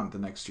Deuce Vaughn the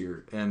next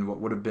year in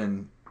what would have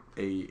been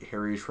a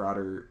Harry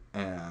Schroeder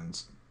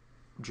and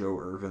Joe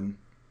Irvin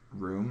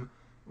room,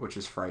 which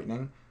is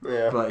frightening.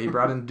 Yeah. But he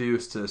brought in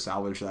Deuce to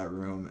salvage that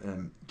room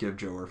and give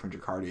Joe Irvin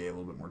and Jacardier a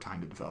little bit more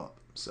time to develop.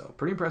 So,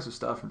 pretty impressive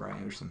stuff from Brian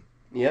Anderson.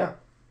 Yeah.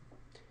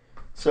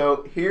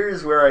 So,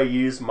 here's where I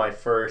use my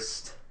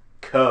first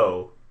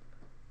co-coach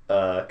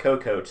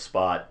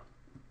spot.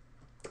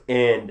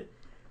 And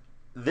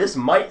this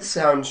might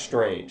sound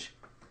strange.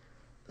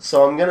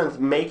 So, I'm going to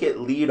make it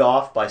lead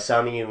off by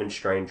sounding even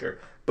stranger.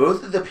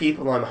 Both of the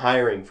people I'm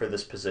hiring for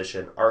this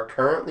position are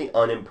currently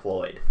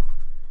unemployed.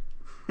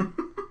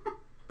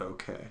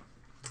 Okay.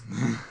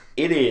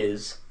 It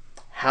is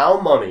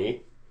Hal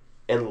Mummy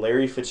and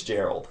Larry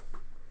Fitzgerald.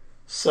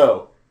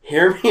 So,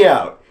 hear me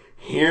out.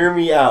 Hear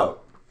me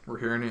out. We're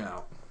hearing you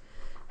out.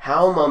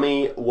 Hal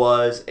Mummy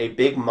was a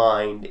big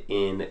mind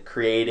in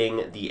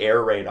creating the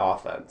air raid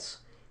offense.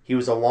 He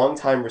was a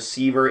longtime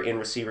receiver and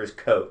receivers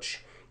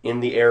coach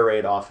in the air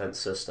raid offense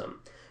system.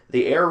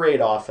 The air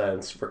raid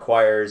offense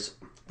requires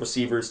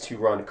receivers to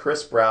run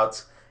crisp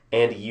routes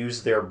and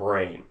use their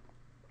brain.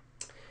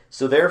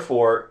 So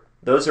therefore,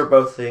 those are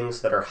both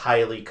things that are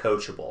highly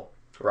coachable,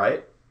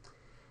 right?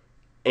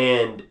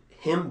 And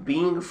him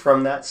being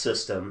from that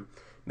system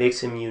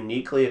makes him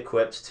uniquely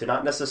equipped to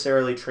not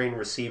necessarily train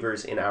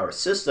receivers in our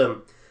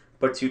system,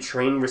 but to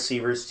train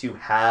receivers to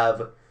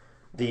have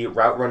the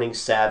route running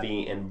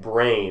savvy and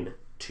brain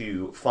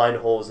to find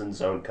holes in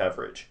zone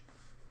coverage,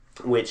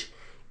 which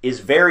is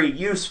very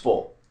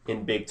useful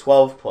in Big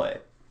 12 play,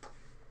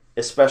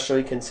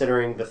 especially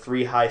considering the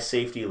 3 high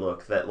safety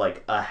look that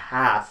a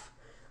half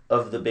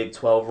of the Big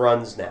 12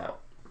 runs now.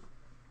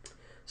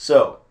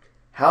 So,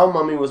 Hal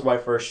Mummy was my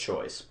first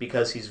choice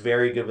because he's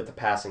very good with the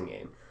passing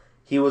game.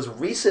 He was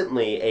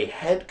recently a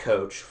head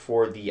coach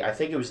for I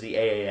think it was the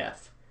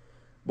AAF,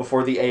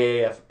 before the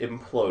AAF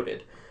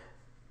imploded.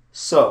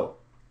 So,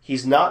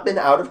 he's not been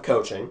out of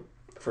coaching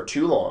for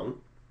too long.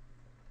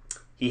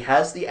 He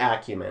has the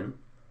acumen.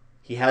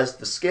 He has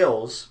the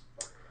skills.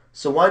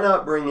 So why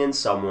not bring in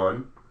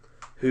someone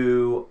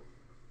who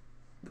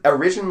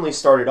originally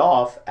started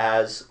off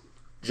as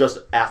just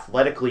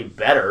athletically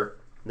better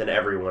than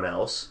everyone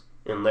else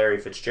in Larry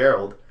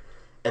Fitzgerald,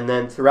 and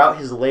then throughout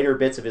his later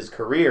bits of his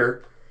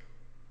career,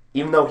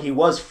 even though he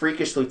was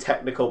freakishly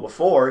technical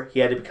before, he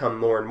had to become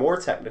more and more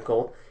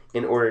technical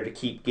in order to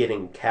keep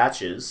getting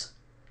catches,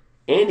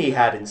 and he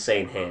had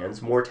insane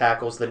hands, more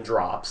tackles than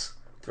drops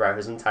throughout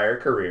his entire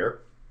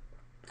career.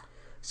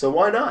 So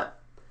why not?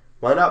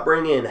 Why not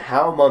bring in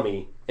Hal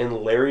Mummy and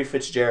Larry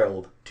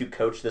Fitzgerald to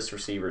coach this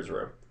receivers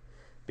room.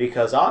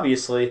 Because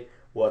obviously,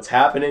 what's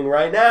happening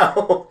right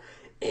now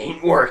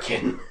ain't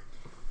working.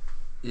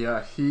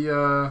 Yeah, he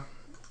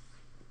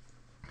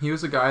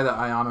was a guy that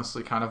I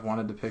honestly kind of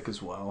wanted to pick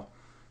as well,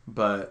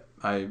 but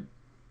I,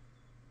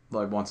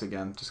 once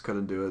again, just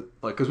couldn't do it.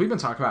 Because we've been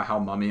talking about how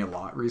Mummy a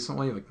lot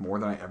recently, more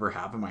than I ever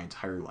have in my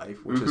entire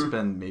life, which has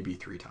been maybe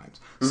 3 times.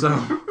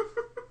 So,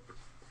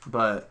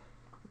 but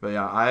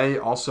yeah, I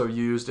also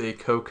used a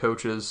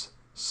co-coach's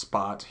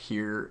spot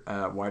here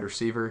at wide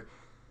receiver.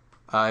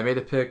 I made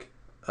a pick,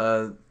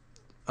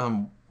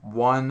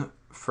 one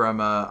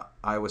from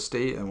Iowa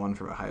State and one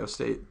from Ohio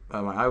State.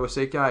 My Iowa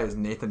State guy is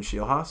Nathan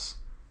Scheelhaas.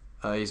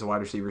 He's a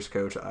wide receivers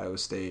coach at Iowa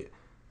State,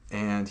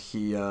 and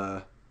he's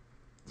kind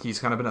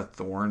of been a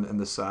thorn in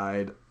the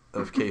side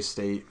of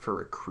K-State for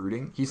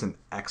recruiting. He's an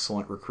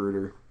excellent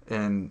recruiter,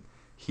 and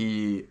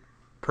he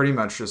pretty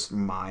much just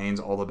mines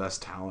all the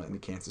best talent in the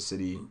Kansas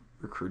City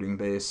recruiting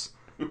base,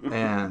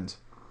 and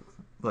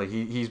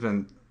he's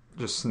been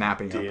just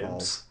snapping up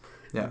all.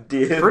 Yeah,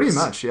 pretty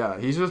much. Yeah,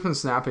 he's just been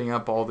snapping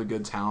up all the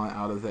good talent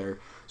out of there.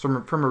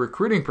 So from a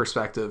recruiting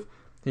perspective,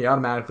 he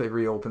automatically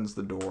reopens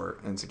the door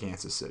into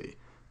Kansas City.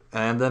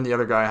 And then the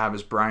other guy I have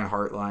is Brian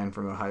Hartline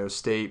from Ohio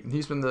State.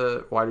 He's been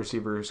the wide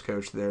receivers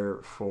coach there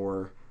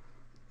for,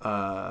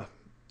 I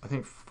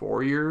think,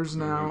 4 years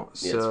now.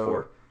 Mm-hmm. Yeah, so it's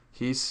 4.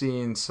 He's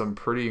seen some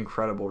pretty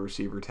incredible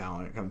receiver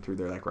talent come through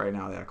there. Right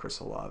now, they have Chris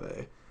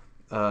Olave.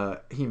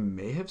 He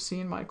may have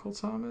seen Michael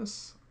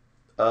Thomas.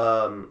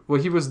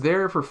 Well, he was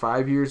there for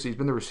 5 years. He's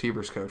been the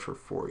receivers coach for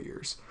 4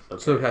 years.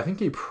 Okay. So I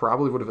think he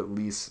probably would have at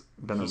least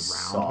been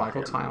around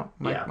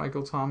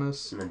Michael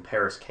Thomas. And then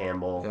Paris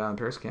Campbell. Yeah, and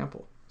Paris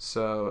Campbell.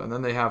 So, and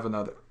then they have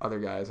other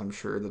guys I'm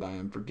sure that I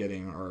am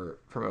forgetting are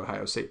from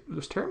Ohio State.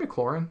 Was Terry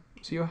McLaurin?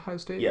 Was he Ohio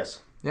State?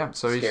 Yes. Yeah,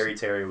 so Scary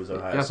Terry was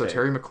Ohio State. Yeah, so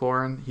Terry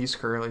McLaurin, he's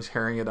currently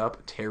tarrying it up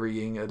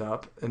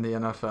in the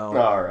NFL.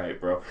 All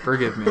right, bro.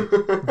 Forgive me.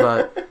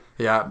 But,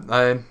 yeah,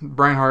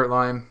 Brian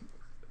Hartline,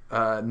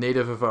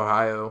 native of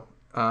Ohio,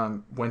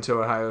 went to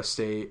Ohio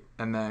State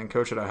and then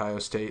coached at Ohio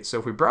State. So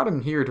if we brought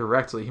him here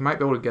directly, he might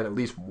be able to get at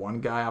least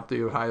one guy off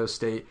the Ohio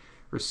State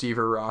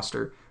receiver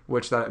roster,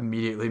 which that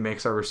immediately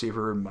makes our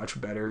receiver much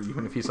better,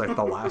 even if he's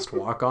the last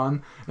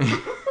walk-on.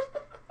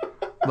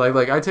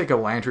 I take a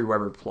Landry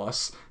Weber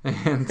plus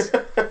and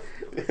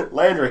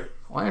Landry.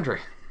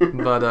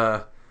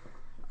 But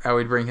I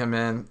would bring him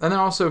in. And then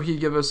also he'd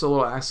give us a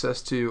little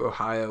access to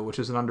Ohio, which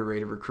is an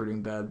underrated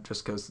recruiting bed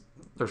just because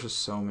there's just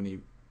so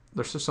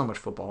much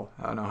football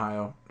out in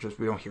Ohio. Just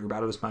we don't hear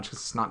about it as much because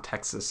it's not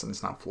Texas and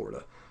it's not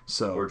Florida.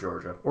 Or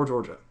Georgia.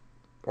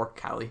 Or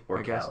Cali,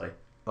 I guess. Cali.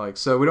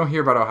 So we don't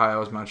hear about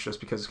Ohio as much just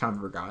because it's kind of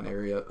a forgotten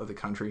area of the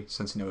country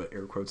since it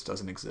air quotes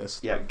doesn't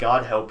exist. Yeah,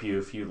 God help you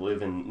if you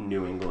live in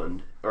New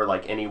England or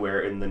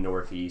anywhere in the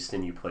Northeast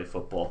and you play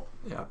football.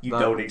 Yeah. You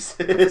don't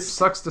exist.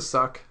 Sucks to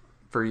suck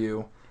for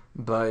you.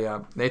 But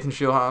yeah, Nathan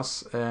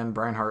Scheelhaas and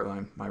Brian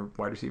Hartline, my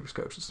wide receivers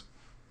coaches.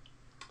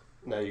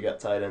 Now you got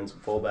tight ends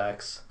and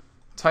fullbacks.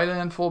 Tight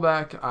end,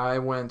 fullback, I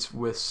went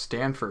with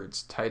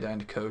Stanford's tight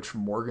end coach,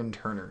 Morgan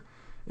Turner.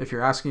 If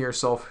you're asking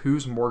yourself,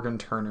 who's Morgan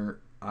Turner,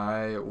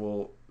 I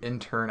will in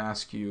turn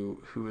ask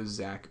you who is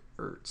Zach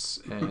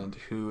Ertz and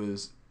who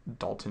is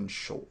Dalton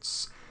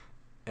Schultz.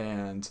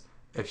 And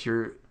if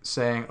you're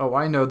saying, oh,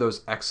 I know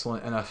those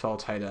excellent NFL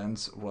tight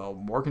ends, well,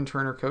 Morgan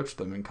Turner coached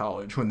them in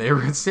college when they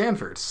were at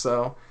Stanford.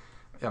 So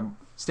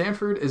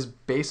Stanford is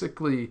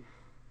basically,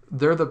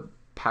 they're the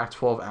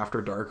Pac-12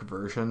 After Dark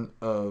version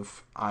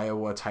of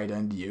Iowa tight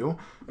end U.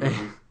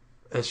 Mm-hmm.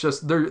 It's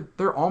just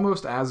they're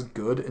almost as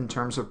good in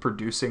terms of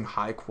producing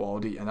high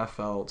quality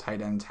NFL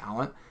tight end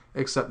talent,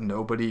 except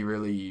nobody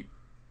really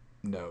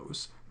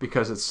knows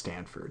because it's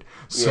Stanford.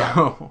 So,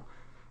 yeah.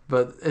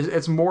 But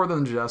it's more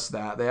than just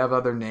that. They have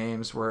other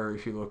names where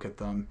if you look at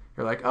them,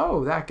 you're like,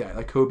 oh, that guy,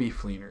 like Kobe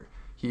Fleener.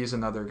 He's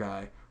another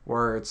guy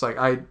where it's like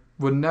I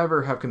would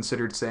never have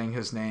considered saying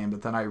his name,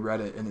 but then I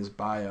read it in his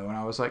bio and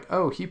I was like,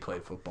 oh, he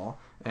played football.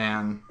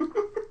 And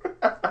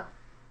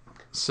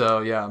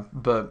so, yeah,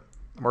 but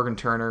Morgan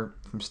Turner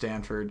from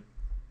Stanford.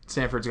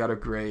 Stanford's got a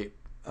great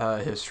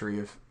history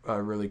of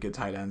really good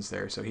tight ends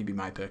there, so he'd be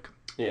my pick.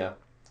 Yeah.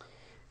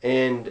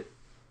 And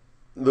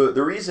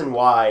the reason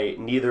why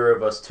neither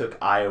of us took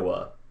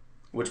Iowa,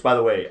 which, by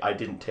the way, I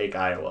didn't take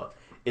Iowa,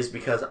 is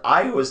because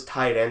Iowa's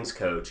tight ends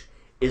coach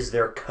is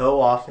their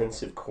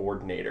co-offensive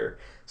coordinator.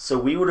 So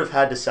we would have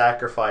had to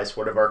sacrifice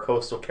one of our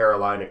Coastal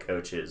Carolina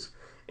coaches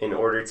in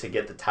order to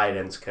get the tight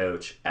ends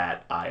coach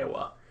at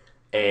Iowa.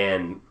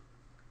 And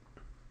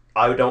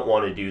I don't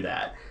want to do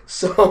that.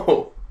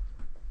 So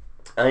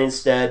I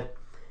instead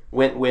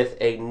went with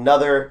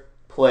another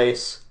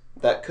place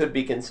that could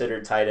be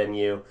considered tight end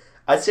U.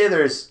 I'd say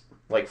there's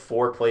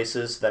 4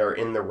 places that are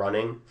in the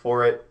running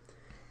for it.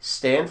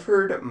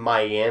 Stanford,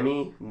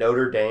 Miami,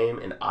 Notre Dame,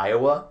 and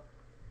Iowa.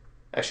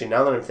 Actually,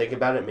 now that I'm thinking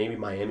about it, maybe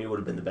Miami would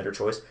have been the better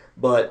choice.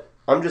 But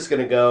I'm just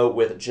going to go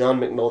with John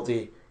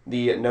McNulty,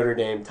 the Notre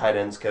Dame tight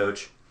ends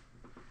coach.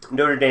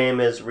 Notre Dame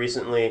is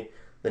recently,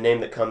 the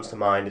name that comes to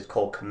mind is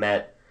Cole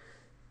Kmet.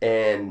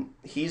 And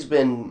he's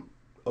been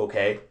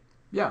okay.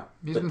 Yeah,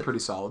 he's been pretty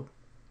solid.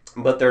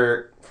 But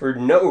they're, for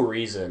no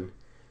reason,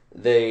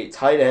 the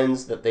tight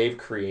ends that they've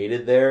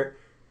created there,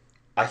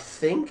 I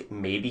think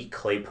maybe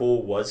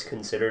Claypool was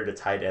considered a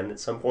tight end at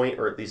some point,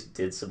 or at least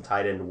did some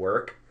tight end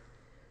work.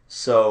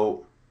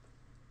 So,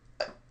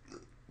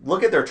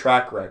 look at their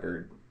track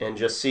record and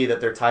just see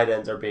that their tight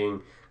ends are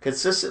being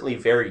consistently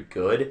very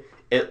good,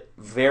 at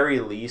very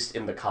least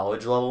in the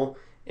college level.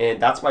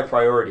 And that's my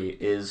priority,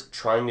 is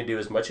trying to do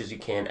as much as you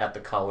can at the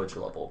college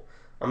level.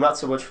 I'm not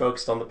so much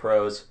focused on the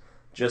pros,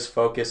 just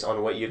focus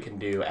on what you can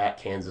do at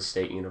Kansas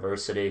State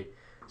University.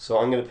 So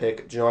I'm going to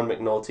pick John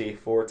McNulty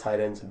for tight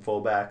ends and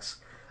fullbacks.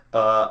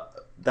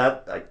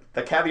 The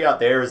caveat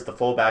there is the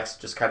fullbacks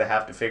just kind of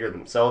have to figure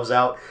themselves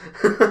out.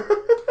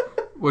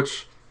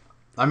 Which,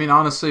 I mean,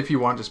 honestly, if you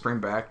want, just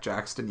bring back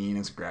Jackson Dean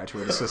as a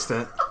graduate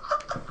assistant.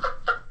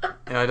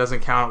 He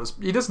doesn't count.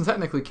 He doesn't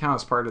technically count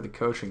as part of the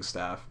coaching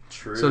staff.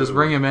 True. So just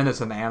bring him in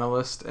as an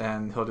analyst,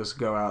 and he'll just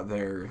go out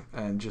there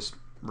and just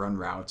run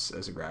routes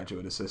as a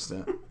graduate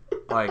assistant.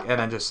 And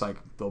then just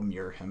they'll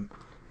mirror him,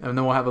 and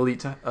then we'll have elite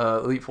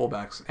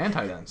fullbacks and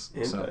tight ends.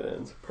 Tight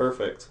ends,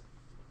 perfect.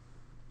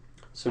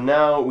 So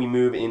now we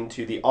move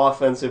into the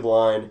offensive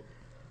line.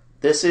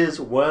 This is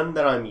one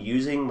that I'm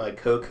using my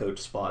co-coach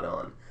spot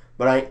on,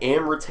 but I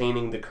am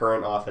retaining the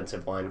current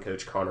offensive line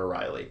coach, Connor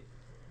Riley.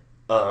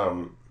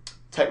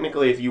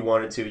 Technically, if you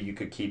wanted to, you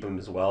could keep him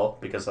as well,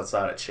 because that's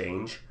not a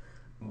change.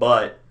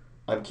 But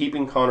I'm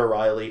keeping Connor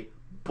Riley,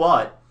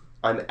 but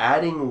I'm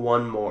adding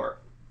one more,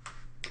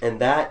 and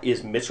that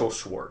is Mitchell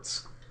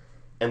Schwartz.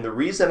 And the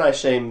reason I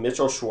say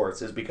Mitchell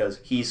Schwartz is because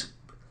he's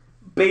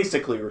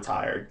basically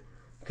retired,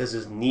 because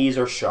his knees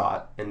are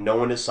shot, and no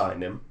one has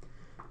signed him.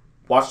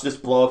 Watch this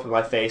blow up in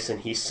my face,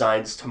 and he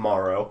signs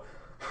tomorrow.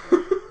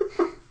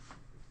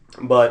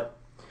 But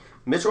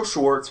Mitchell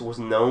Schwartz was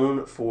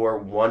known for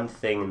one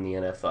thing in the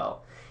NFL.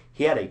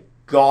 He had a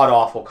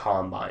god-awful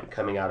combine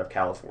coming out of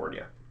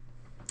California.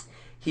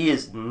 He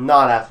is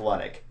not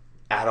athletic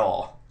at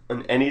all,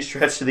 in any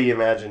stretch of the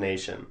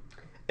imagination,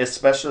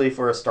 especially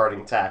for a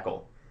starting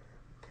tackle.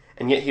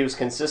 And yet he was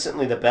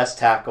consistently the best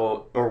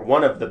tackle, or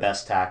one of the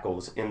best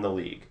tackles in the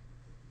league.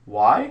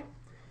 Why?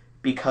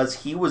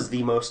 Because he was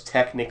the most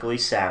technically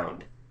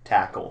sound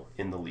tackle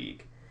in the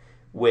league,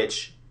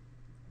 which,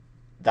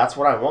 that's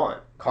what I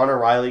want. Connor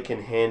Riley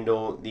can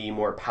handle the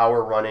more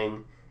power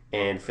running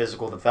and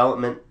physical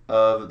development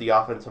of the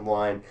offensive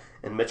line,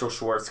 and Mitchell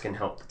Schwartz can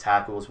help the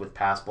tackles with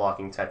pass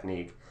blocking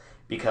technique,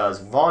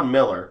 because Von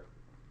Miller,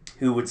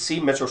 who would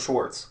see Mitchell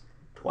Schwartz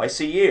twice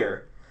a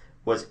year,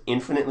 was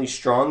infinitely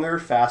stronger,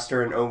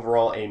 faster, and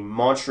overall a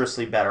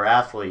monstrously better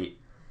athlete,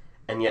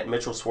 and yet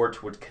Mitchell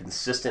Schwartz would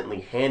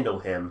consistently handle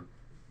him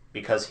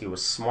because he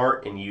was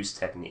smart and used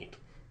technique.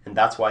 And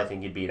that's why I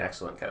think he'd be an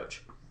excellent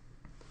coach.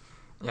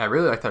 Yeah, I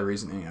really like that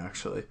reasoning,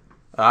 actually.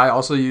 I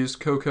also used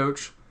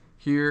co-coach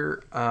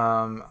here.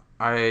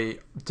 I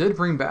did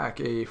bring back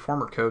a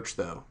former coach,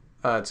 though,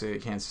 to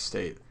Kansas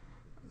State.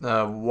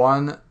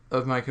 One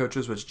of my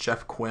coaches was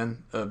Jeff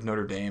Quinn of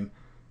Notre Dame.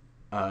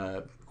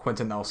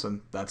 Quentin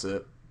Nelson, that's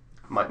it.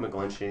 Mike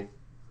McGlinchey.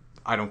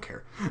 I don't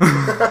care.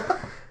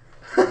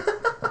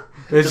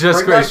 It's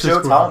just bring back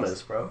Joe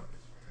Thomas, bro.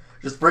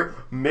 Just bring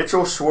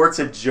Mitchell Schwartz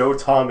and Joe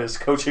Thomas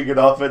coaching an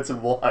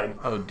offensive line.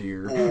 Oh,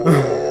 dear.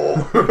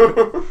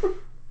 Oh.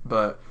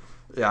 But,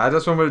 yeah, I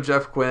just went with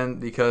Jeff Quinn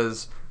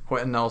because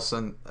Quentin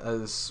Nelson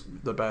is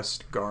the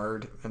best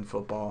guard in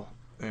football.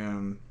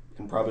 And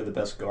probably the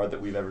best guard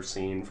that we've ever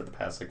seen for the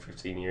past,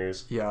 15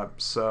 years. Yeah,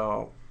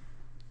 so...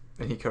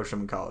 And he coached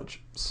him in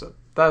college. So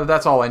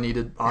that's all I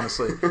needed,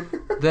 honestly.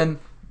 Then,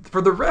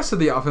 for the rest of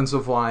the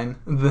offensive line,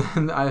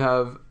 then I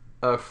have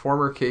a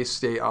former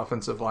K-State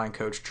offensive line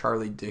coach,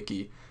 Charlie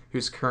Dickey,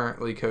 who's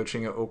currently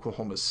coaching at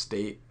Oklahoma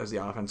State as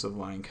the offensive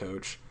line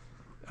coach.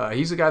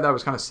 He's a guy that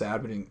was kind of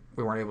sad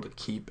we weren't able to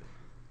keep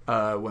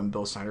when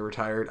Bill Snyder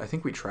retired. I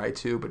think we tried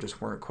to, but just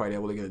weren't quite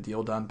able to get a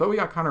deal done. But we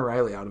got Connor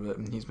Riley out of it,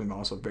 and he's been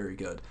also very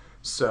good.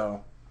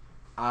 So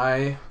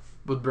I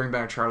would bring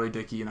back Charlie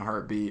Dickey in a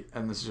heartbeat,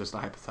 and this is just a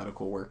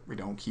hypothetical where we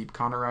don't keep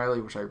Connor Riley,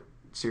 which I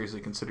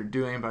seriously considered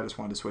doing, but I just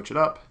wanted to switch it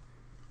up.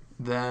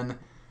 Then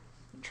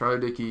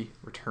Charlie Dickey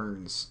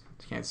returns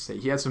to Kansas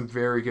State. He had some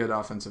very good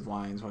offensive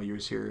lines while he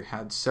was here.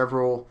 Had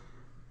several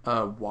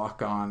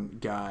walk-on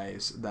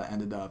guys that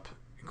ended up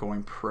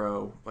going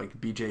pro,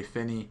 like B.J.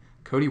 Finney.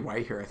 Cody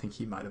Whitehair, I think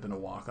he might have been a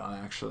walk-on,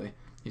 actually.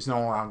 He's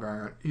no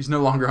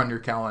longer on your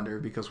calendar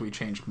because we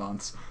changed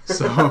months.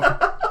 So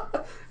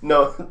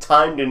no,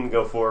 time didn't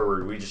go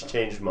forward. We just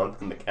changed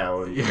month in the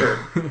calendar.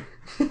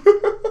 Yeah.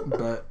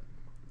 But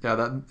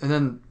yeah, and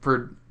then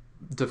for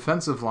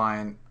defensive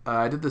line,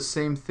 I did the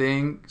same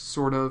thing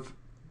sort of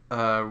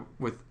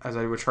with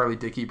Charlie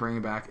Dickey,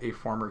 bringing back a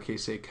former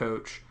K-State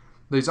coach.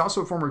 But he's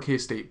also a former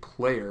K-State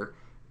player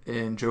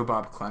in Joe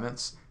Bob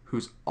Clements,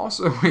 who's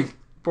also a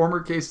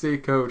former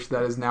K-State coach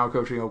that is now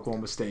coaching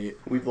Oklahoma State.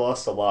 We've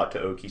lost a lot to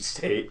Okie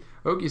State.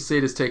 Okie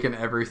State has taken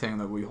everything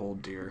that we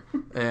hold dear.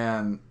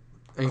 And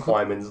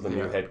Kleiman's the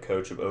new head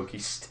coach of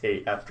Okie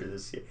State after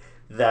this year.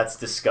 That's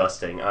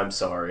disgusting. I'm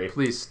sorry.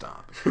 Please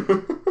stop.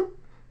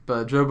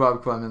 But Joe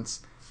Bob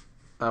Clements,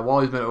 while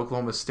he's been at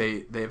Oklahoma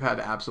State, they've had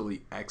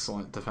absolutely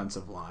excellent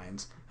defensive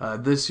lines.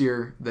 This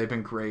year, they've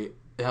been great.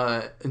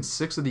 In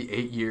 6 of the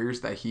 8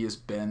 years that he has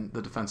been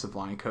the defensive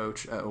line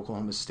coach at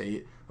Oklahoma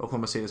State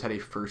has had a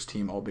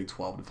first-team All-Big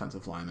 12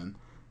 defensive lineman.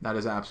 That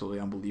is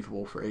absolutely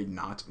unbelievable for a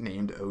not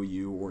named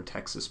OU or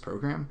Texas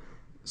program.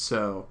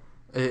 So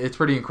it's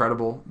pretty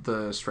incredible,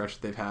 the stretch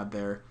that they've had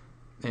there.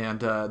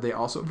 And they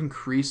also have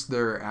increased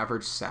their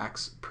average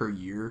sacks per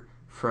year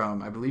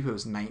from, I believe it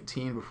was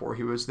 19 before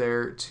he was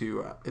there,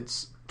 to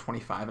it's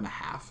 25 and a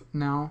half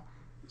now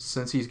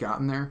since he's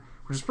gotten there,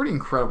 which is pretty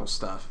incredible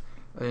stuff.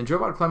 And Joe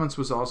Bob Clements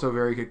was also a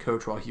very good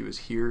coach while he was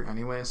here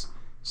anyways,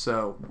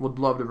 so would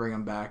love to bring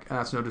him back. And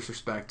that's no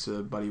disrespect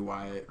to Buddy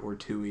Wyatt or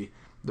Tui.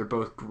 They're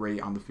both great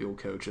on-the-field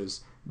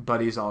coaches.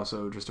 Buddy's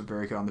also just a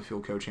very good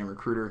on-the-field coach and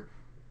recruiter.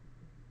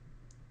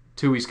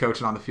 Tui's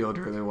coaching on the field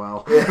really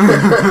well.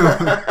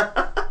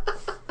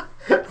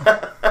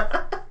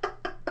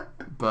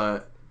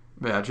 But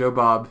yeah, Joe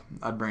Bob,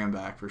 I'd bring him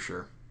back for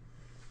sure.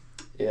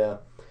 Yeah.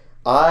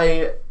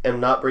 I am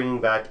not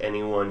bringing back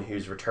anyone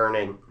who's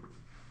returning.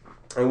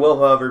 I will,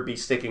 however, be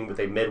sticking with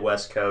a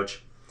Midwest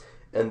coach,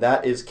 and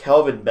that is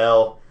Kelvin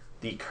Bell,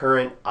 the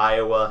current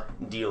Iowa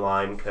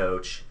D-line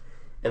coach.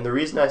 And the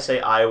reason I say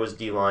Iowa's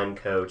D-line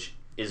coach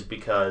is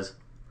because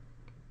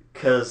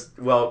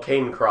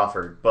Caden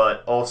Crawford,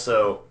 but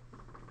also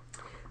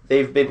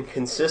they've been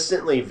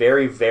consistently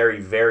very, very,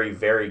 very,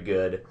 very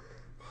good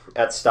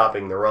at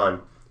stopping the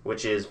run,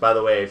 which is, by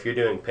the way, if you're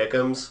doing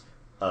pick'ems,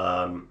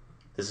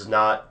 this is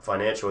not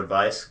financial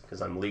advice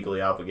because I'm legally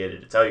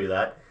obligated to tell you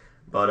that,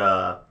 but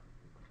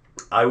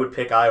I would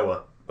pick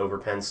Iowa over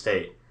Penn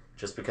State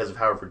just because of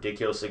how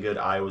ridiculously good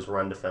Iowa's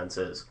run defense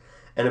is.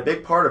 And a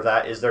big part of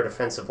that is their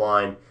defensive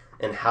line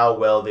and how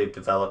well they've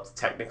developed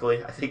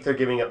technically. I think they're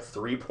giving up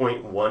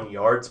 3.1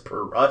 yards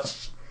per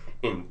rush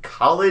in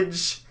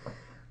college,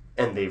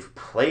 and they've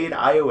played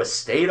Iowa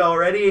State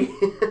already.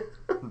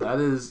 That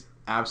is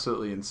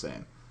absolutely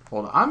insane.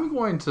 Well, I'm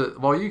going to,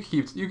 while you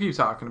keep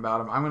talking about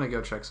them, I'm going to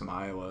go check some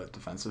Iowa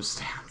defensive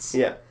stats.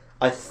 Yeah,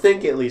 I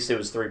think at least it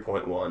was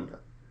 3.1.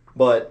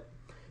 But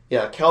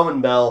yeah,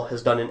 Kelvin Bell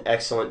has done an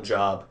excellent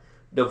job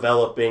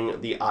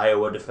developing the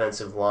Iowa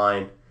defensive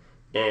line.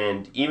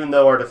 And even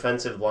though our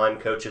defensive line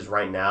coaches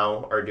right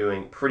now are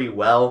doing pretty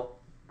well,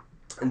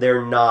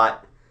 they're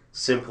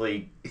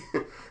simply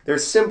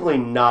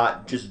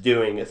not just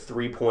doing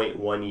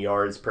 3.1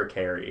 yards per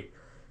carry.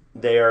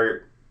 They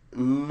are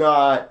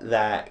not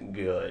that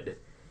good.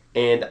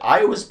 And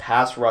Iowa's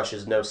pass rush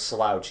is no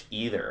slouch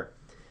either.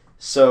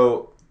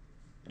 So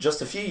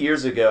just a few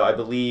years ago, I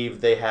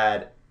believe they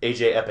had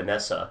AJ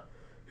Epinesa,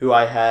 who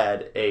I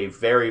had a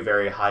very,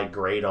 very high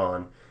grade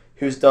on,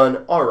 who's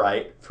done all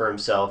right for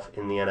himself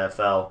in the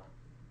NFL.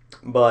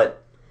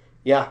 But,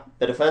 yeah,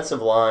 the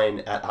defensive line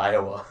at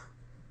Iowa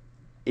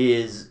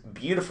is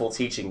beautiful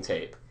teaching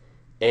tape.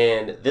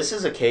 And this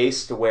is a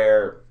case to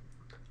where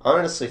I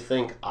honestly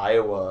think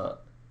Iowa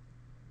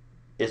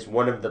is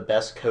one of the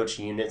best coach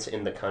units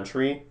in the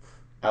country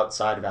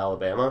outside of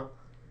Alabama.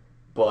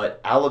 But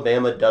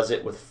Alabama does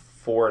it with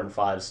 4 and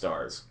 5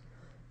 stars.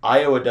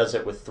 Iowa does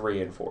it with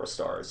 3 and 4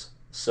 stars.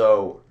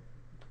 So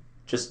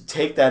just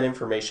take that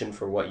information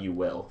for what you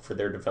will for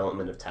their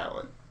development of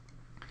talent.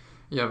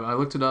 Yeah, but I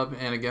looked it up,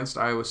 and against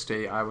Iowa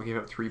State, Iowa gave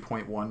up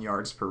 3.1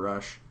 yards per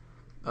rush.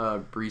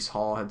 Breece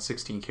Hall had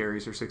 16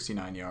 carries or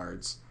 69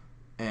 yards.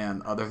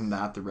 And other than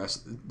that, the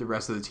rest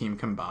of the team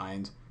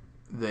combined,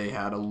 they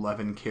had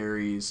 11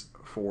 carries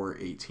for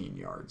 18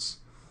 yards.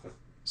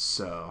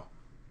 So,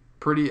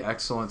 pretty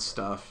excellent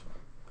stuff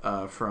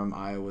from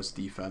Iowa's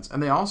defense.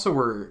 And they also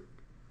were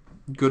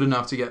good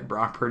enough to get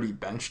Brock Purdy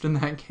benched in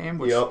that game,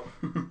 which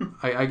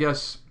I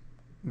guess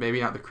maybe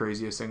not the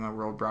craziest thing in the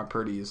world. Brock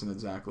Purdy isn't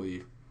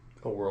exactly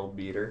a world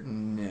beater.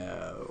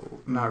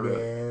 No, not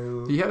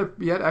really. He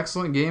had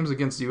excellent games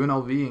against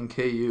UNLV and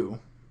KU.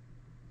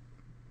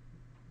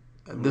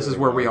 This is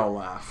where we all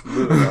laugh.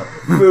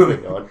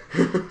 Moving on.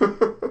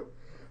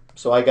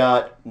 So I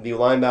got the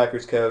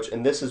linebackers coach,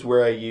 and this is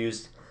where I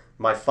used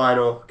my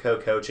final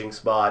co-coaching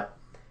spot.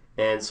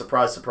 And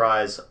surprise,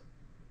 surprise,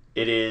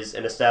 it is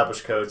an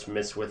established coach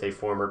mixed with a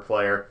former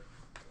player.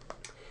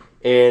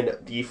 And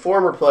the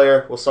former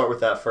player, we'll start with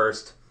that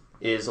first,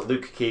 is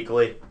Luke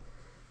Kuechly,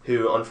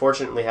 who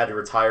unfortunately had to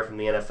retire from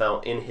the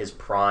NFL in his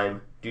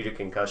prime due to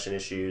concussion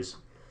issues.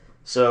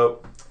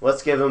 So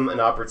let's give him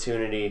an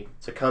opportunity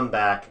to come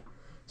back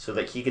so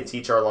that he can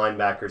teach our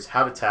linebackers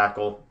how to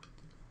tackle.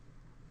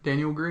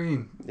 Daniel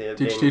Green. Yeah,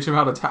 Did you teach him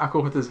how to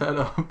tackle with his head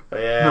up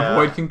and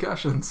avoid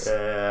concussions?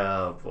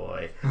 Oh,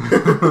 boy.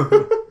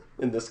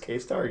 In this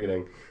case,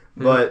 targeting.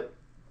 Yeah. But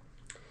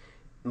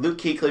Luke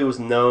Kuechly was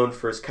known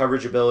for his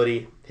coverage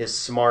ability, his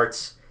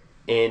smarts,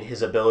 and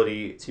his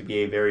ability to be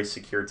a very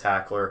secure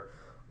tackler.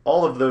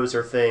 All of those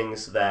are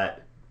things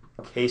that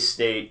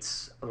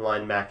K-State's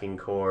linebacking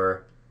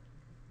core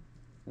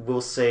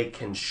will say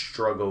can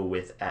struggle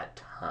with at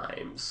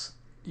times.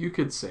 You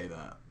could say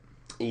that.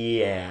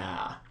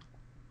 Yeah.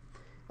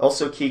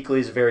 Also, Kuechly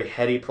is a very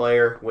heady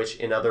player, which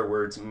in other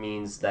words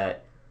means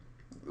that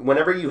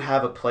whenever you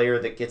have a player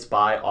that gets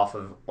by off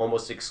of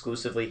almost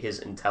exclusively his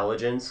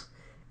intelligence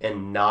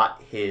and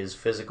not his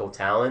physical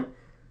talent,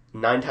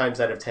 9 times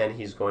out of 10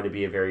 he's going to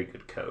be a very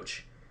good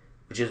coach,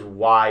 which is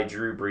why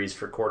Drew Brees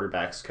for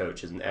quarterbacks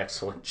coach is an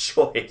excellent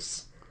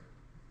choice.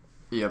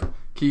 Yep.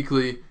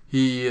 Kuechly,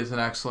 he is an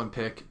excellent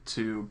pick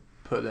to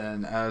put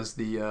in as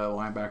the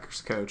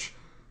linebackers coach.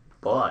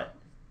 But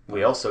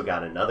we also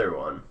got another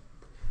one.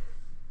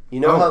 You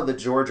know how the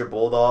Georgia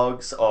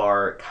Bulldogs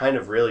are kind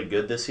of really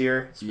good this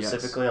year,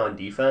 specifically on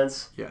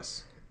defense?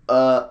 Yes.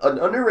 An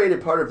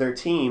underrated part of their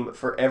team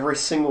for every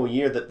single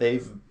year that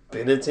they've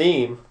been a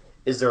team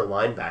is their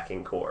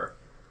linebacking core.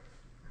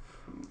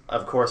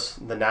 Of course,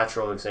 the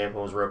natural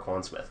example is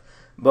Roquan Smith.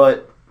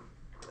 But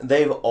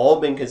they've all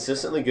been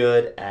consistently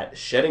good at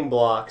shedding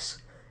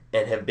blocks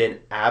and have been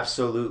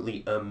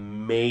absolutely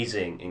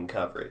amazing in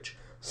coverage.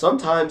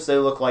 Sometimes they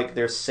look like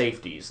they're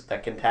safeties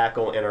that can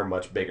tackle and are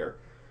much bigger.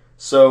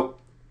 So,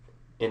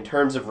 in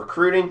terms of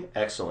recruiting,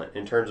 excellent.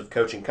 In terms of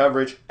coaching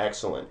coverage,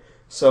 excellent.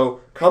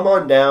 So, come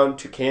on down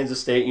to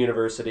Kansas State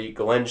University,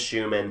 Glenn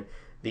Schumann,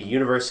 the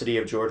University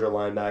of Georgia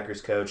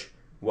linebackers coach.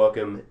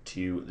 Welcome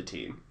to the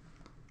team.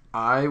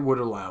 I would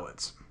allow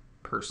it,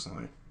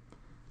 personally.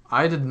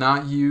 I did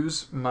not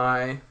use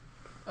my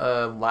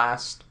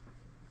last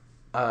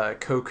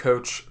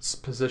co-coach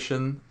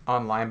position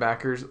on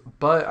linebackers,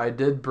 but I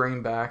did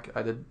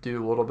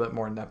do a little bit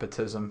more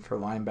nepotism for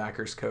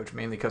linebackers coach,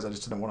 mainly because I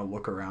just didn't want to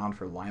look around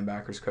for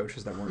linebackers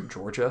coaches that weren't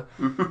Georgia,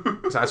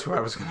 because that's who I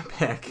was going to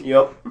pick.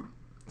 Yep.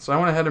 So I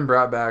went ahead and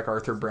brought back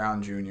Arthur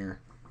Brown Jr.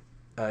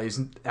 He's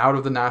out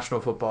of the National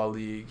Football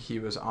League. He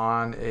was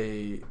on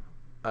a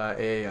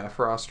AAF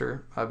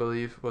roster, I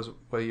believe, was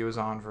what he was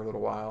on for a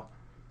little while.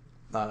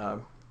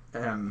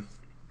 And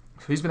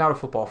so he's been out of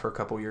football for a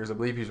couple years. I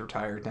believe he's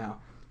retired now.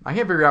 I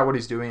can't figure out what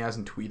he's doing. He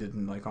hasn't tweeted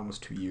in like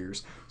almost 2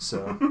 years.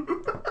 So,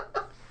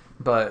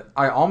 but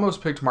I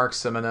almost picked Mark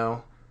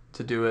Semino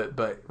to do it,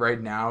 but right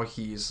now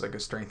he's like a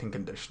strength and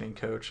conditioning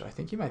coach. I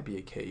think he might be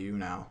at KU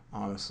now,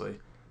 honestly.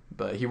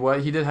 But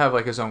he did have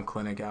like his own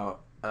clinic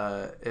out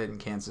in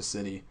Kansas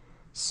City.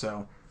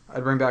 So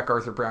I'd bring back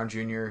Arthur Brown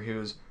Jr.,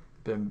 who's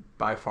been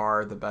by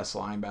far the best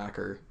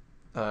linebacker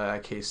at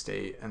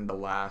K-State in the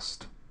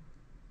last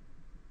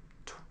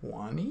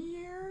 20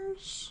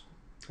 years?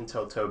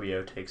 Until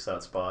Tobio takes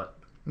that spot.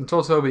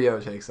 Until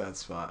Tobio takes that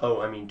spot.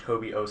 Oh, I mean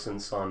Toby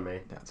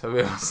Osensanme. Yeah,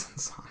 Toby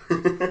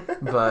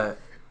Osensanme. But,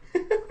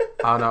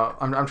 I don't know.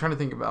 I'm trying to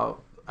think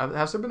about...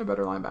 Has there been a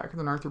better linebacker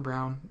than Arthur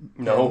Brown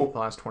No. in the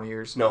last 20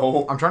 years?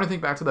 No. I'm trying to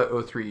think back to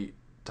that 03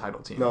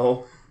 title team.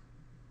 No.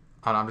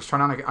 I don't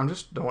know, I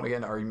just don't want to get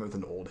into an argument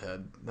with an old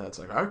head that's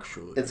like,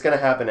 actually... It's going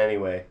to happen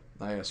anyway.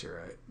 I guess you're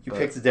right. You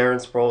picked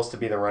Darren Sproles to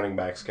be the running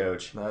backs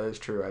coach. That is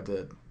true, I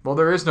did. Well,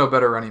 there is no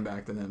better running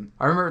back than him.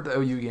 I remember at the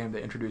OU game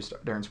they introduced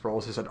Darren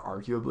Sproles. He said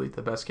arguably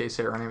the best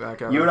K-State running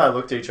back ever. You and I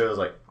looked at each other and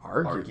was like,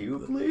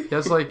 arguably? He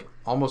has like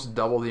almost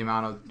double the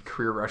amount of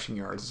career rushing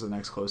yards as the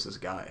next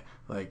closest guy.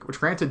 Like, which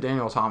granted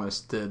Daniel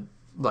Thomas did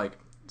like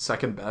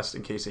second best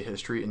in K-State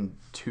history in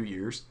 2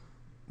 years.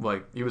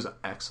 Like, he was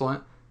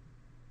excellent.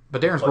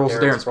 But Darren Sproles is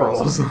Darren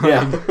Sproles.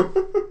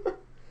 Yeah.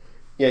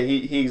 Yeah,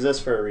 he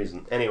exists for a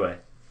reason. Anyway.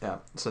 Yeah.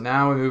 So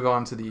now we move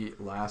on to the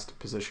last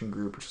position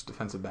group, which is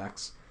defensive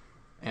backs.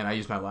 And I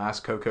used my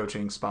last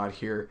co-coaching spot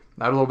here.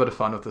 I had a little bit of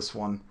fun with this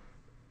one.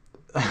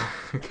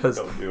 Because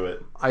don't do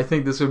it. I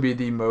think this would be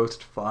the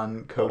most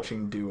fun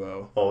coaching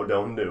duo. Oh,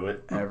 don't do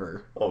it.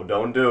 Ever. Oh,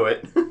 don't do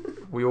it.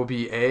 We will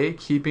be A,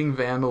 keeping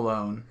Van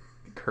Malone,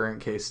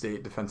 current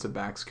K-State defensive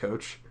backs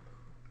coach.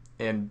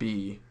 And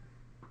B,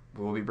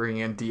 we'll be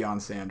bringing in Deion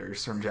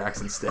Sanders from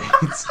Jackson State.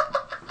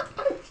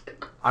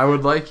 I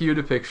would like you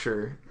to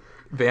picture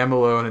Van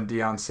Malone and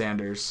Deion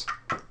Sanders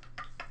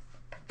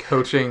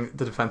coaching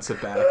the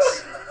defensive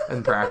backs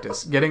in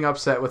practice, getting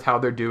upset with how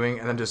they're doing,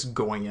 and then just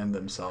going in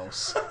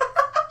themselves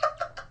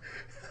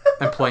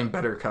and playing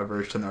better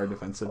coverage than our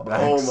defensive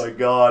backs. Oh my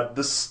god,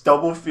 the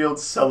Stubblefield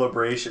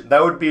celebration.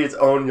 That would be its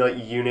own like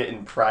unit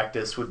in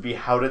practice, would be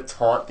how to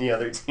taunt the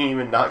other team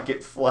and not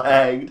get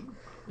flagged.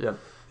 Yep.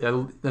 Yeah,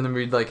 and then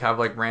we'd like have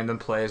like random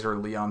plays where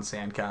Leon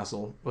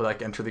Sandcastle would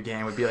like enter the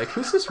game, would be like,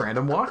 who's this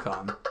random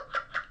walk-on?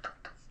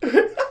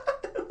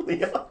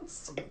 Leon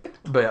Sanders.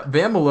 But yeah,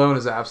 Van Malone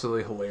is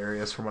absolutely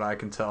hilarious from what I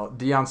can tell.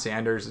 Deion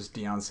Sanders is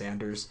Deion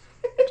Sanders.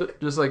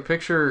 Just like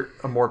picture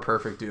a more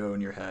perfect duo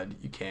in your head.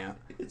 You can't.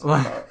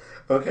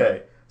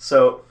 Okay,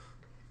 so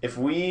if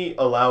we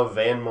allow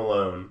Van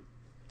Malone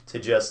to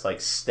just like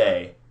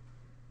stay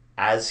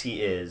as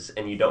he is,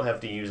 and you don't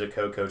have to use a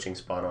co-coaching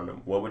spot on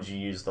him, what would you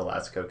use the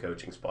last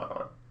co-coaching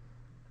spot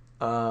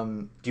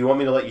on? Do you want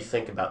me to let you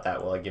think about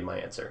that while I give my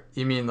answer?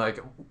 You mean like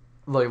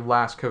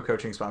last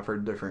co-coaching spot for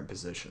a different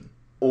position?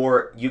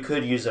 Or you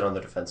could use it on the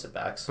defensive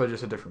backs. But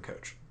just a different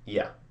coach.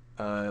 Yeah.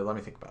 Let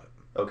me think about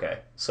it. Okay.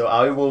 So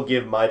I will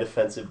give my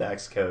defensive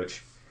backs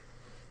coach.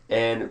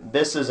 And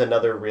this is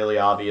another really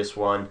obvious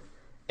one.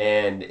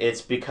 And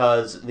it's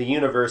because the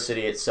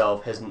university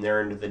itself has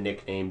earned the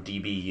nickname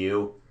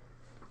DBU.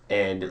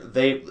 And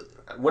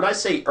when I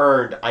say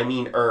earned, I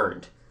mean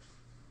earned.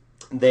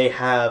 they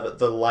have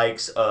the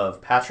likes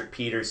of Patrick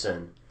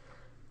Peterson,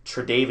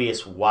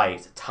 Tre'Davious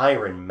White,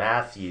 Tyrann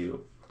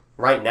Mathieu,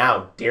 right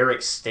now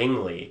Derek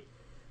Stingley,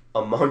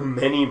 among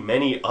many,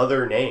 many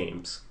other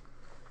names.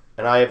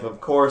 And I am, of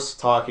course,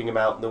 talking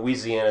about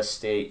Louisiana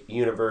State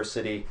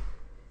University,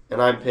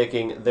 and I'm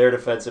picking their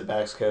defensive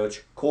backs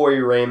coach,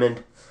 Corey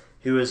Raymond,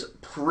 who has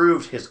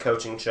proved his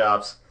coaching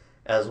chops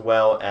as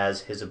well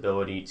as his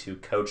ability to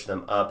coach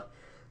them up,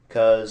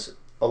 because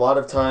a lot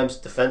of times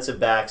defensive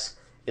backs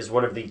is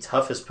one of the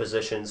toughest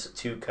positions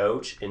to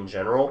coach in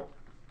general,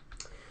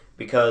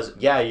 because,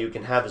 yeah, you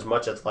can have as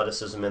much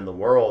athleticism in the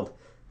world,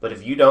 but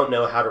if you don't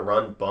know how to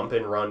run bump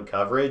and run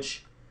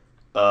coverage,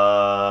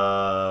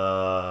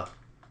 that's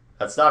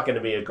not going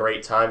to be a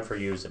great time for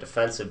you as a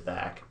defensive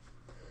back.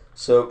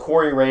 So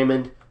Corey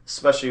Raymond,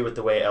 especially with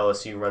the way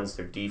LSU runs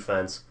their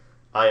defense,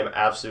 I am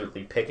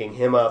absolutely picking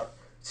him up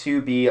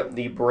to be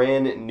the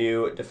brand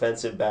new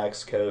defensive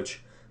backs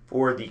coach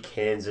for the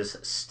Kansas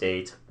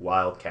State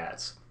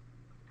Wildcats.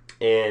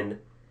 And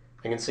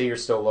I can see you're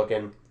still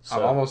looking. So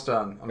I'm almost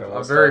done.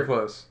 I'm very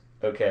close.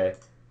 Okay.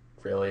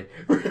 Really?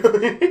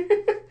 Really?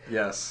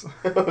 Yes.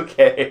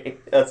 Okay.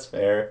 That's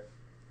fair.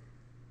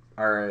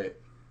 All right.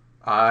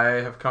 I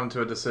have come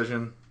to a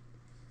decision,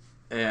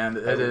 and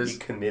it is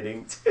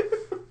committing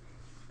to.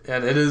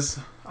 And it is.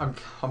 I'm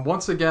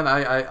once again.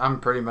 I'm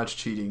pretty much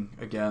cheating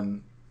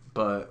again,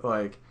 but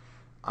like,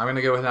 I'm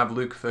gonna go ahead and have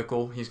Luke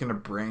Fickell. He's gonna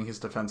bring his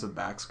defensive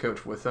backs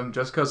coach with him,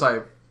 just because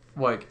I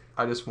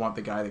just want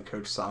the guy that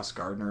coached Sauce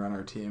Gardner on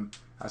our team.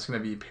 That's gonna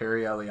be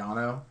Perry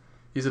Eliano.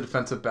 He's a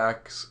defensive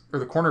backs or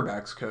the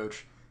cornerbacks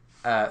coach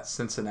at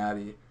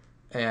Cincinnati,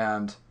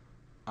 and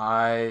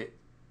I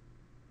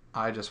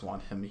just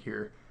want him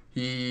here.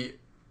 He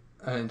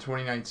in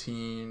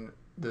 2019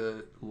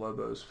 the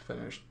Lobos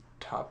finished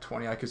top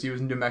 20 because he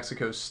was New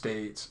Mexico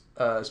State's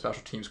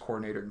special teams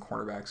coordinator and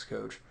cornerbacks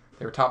coach.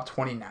 They were top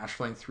 20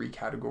 nationally in 3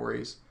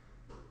 categories.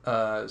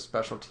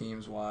 Special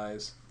teams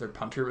wise, their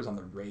punter was on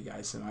the Ray Guy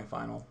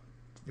semifinal.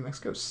 New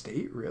Mexico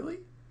State, really?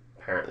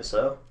 Apparently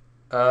so.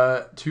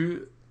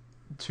 Two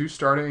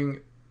starting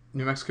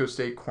New Mexico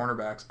State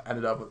cornerbacks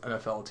ended up with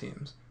NFL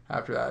teams.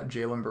 After that,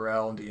 Jalen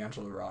Burrell and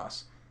D'Angelo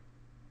Ross,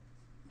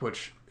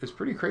 which is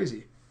pretty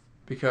crazy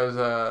because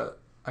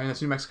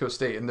it's New Mexico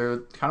State and they're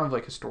kind of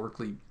like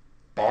historically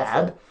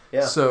bad. Awful.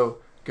 Yeah. So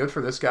good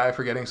for this guy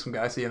for getting some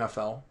guys to the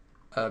NFL.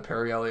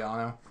 Perry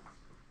Eliano.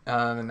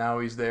 And now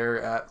he's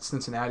there at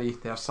Cincinnati.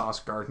 They have Sauce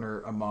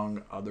Gardner,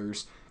 among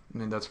others. I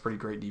mean, that's a pretty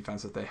great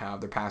defense that they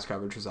have. Their pass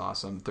coverage is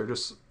awesome. They're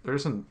just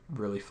a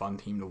really fun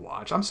team to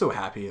watch. I'm so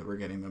happy that we're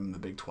getting them in the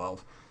Big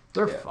 12.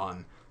 They're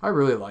fun. I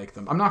really like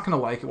them. I'm not going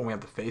to like it when we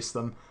have to face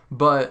them,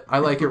 but I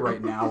like it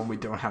right now when we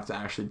don't have to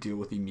actually deal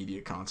with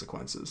immediate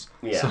consequences.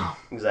 Yeah,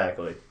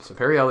 exactly. So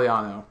Perry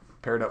Eliano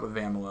paired up with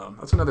Van Malone.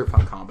 That's another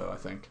fun combo, I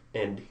think.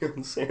 And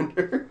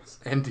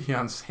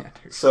Deion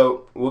Sanders.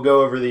 So we'll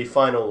go over the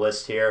final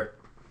list here.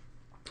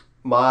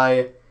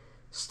 My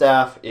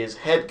staff is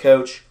head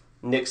coach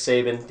Nick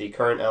Saban, the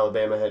current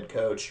Alabama head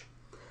coach.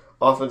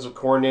 Offensive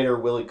coordinator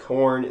Willie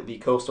Korn, the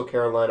Coastal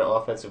Carolina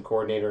offensive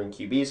coordinator and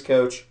QB's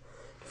coach.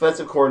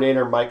 Defensive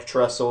coordinator Mike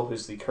Tressel,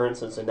 who's the current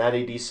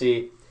Cincinnati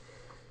DC.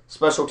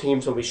 Special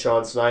teams will be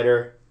Sean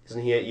Snyder.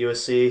 Isn't he at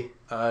USC?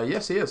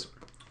 Yes, he is.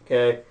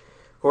 Okay.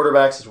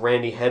 Quarterbacks is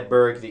Randy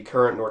Hedberg, the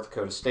current North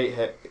Dakota State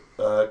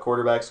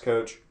quarterbacks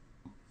coach.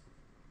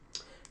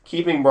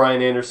 Keeping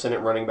Brian Anderson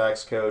at running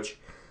backs coach.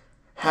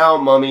 Hal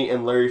Mummy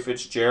and Larry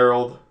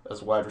Fitzgerald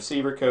as wide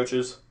receiver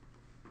coaches.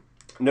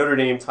 Notre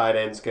Dame tight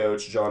ends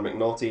coach John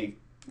McNulty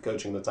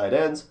coaching the tight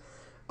ends.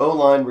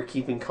 O-line, we're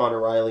keeping Connor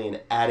Riley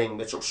and adding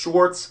Mitchell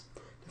Schwartz.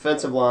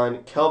 Defensive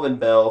line, Kelvin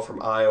Bell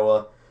from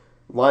Iowa.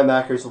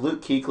 Linebackers,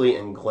 Luke Kuechly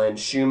and Glenn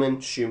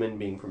Schumann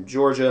being from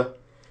Georgia.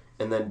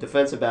 And then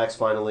defensive backs,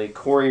 finally,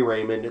 Corey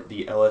Raymond,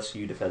 the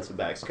LSU defensive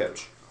backs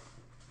coach.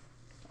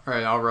 All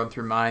right, I'll run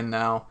through mine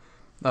now.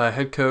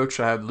 Head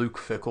coach, I have Luke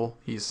Fickell.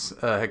 He's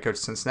head coach of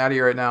Cincinnati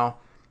right now.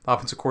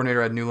 Offensive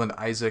coordinator, I had Newland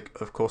Isaac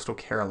of Coastal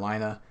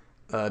Carolina.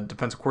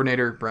 Defensive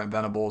coordinator, Brent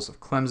Venables of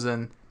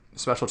Clemson.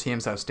 Special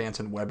teams, I have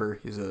Stanton Weber.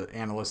 He's an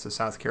analyst of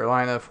South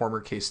Carolina, former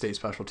K-State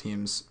special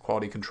teams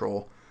quality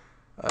control.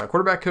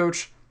 Quarterback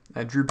coach, I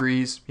had Drew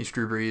Brees. He's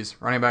Drew Brees.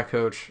 Running back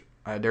coach,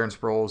 I had Darren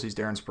Sproles. He's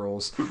Darren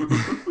Sproles.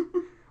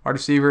 Wide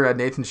receiver, I had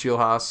Nathan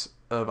Shieldhaas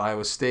of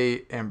Iowa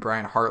State and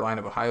Brian Hartline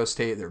of Ohio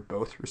State. They're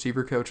both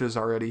receiver coaches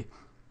already.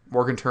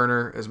 Morgan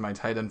Turner is my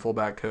tight end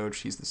fullback coach.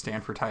 He's the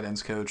Stanford tight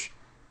ends coach.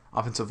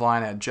 Offensive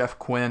line, I had Jeff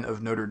Quinn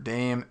of Notre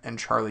Dame and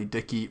Charlie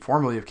Dickey,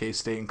 formerly of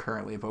K-State and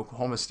currently of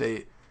Oklahoma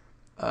State.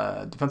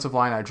 Defensive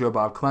line, I had Joe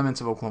Bob Clements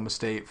of Oklahoma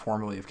State,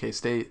 formerly of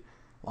K-State.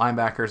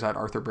 Linebackers, I had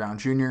Arthur Brown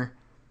Jr.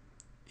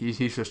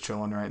 He's just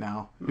chilling right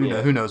now.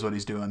 Who knows what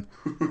he's doing?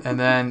 And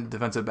then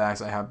defensive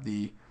backs, I have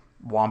the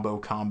Wombo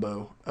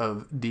combo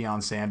of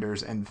Deion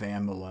Sanders and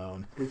Van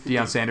Malone.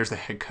 Deion Sanders, the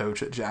head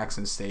coach at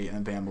Jackson State,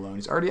 and Van Malone,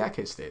 he's already at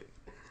K-State.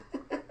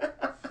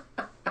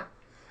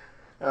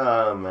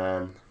 Oh,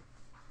 man.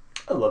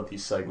 I love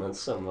these segments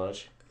so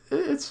much.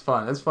 It's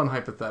fun. It's fun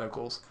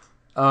hypotheticals.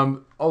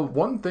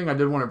 One thing I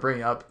did want to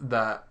bring up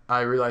that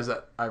I realized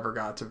that I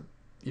forgot to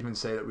even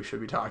say that we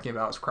should be talking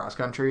about is cross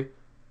country.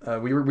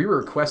 We were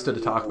requested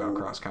to talk about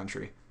cross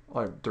country,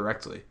 like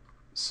directly.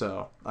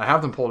 So I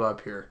have them pulled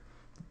up here.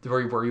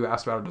 Were you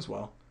asked about it as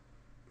well?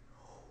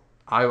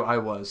 I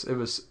was. It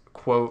was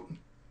quote,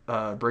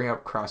 "Bring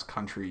up cross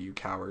country, you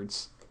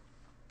cowards."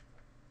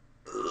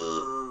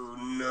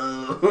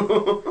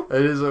 Oh no.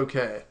 It is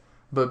okay.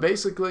 But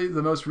basically,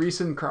 the most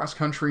recent cross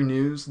country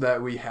news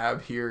that we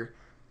have here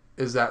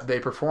is that they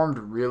performed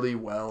really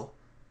well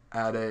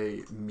at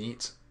a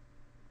meet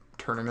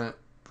tournament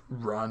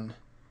run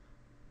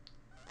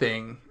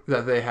thing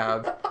that they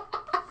have.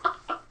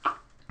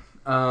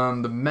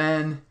 The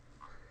men,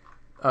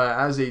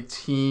 as a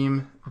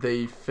team,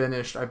 they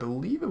finished, I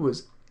believe it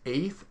was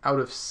 8th out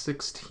of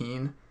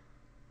 16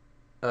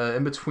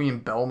 in between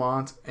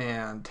Belmont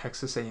and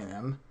Texas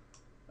A&M.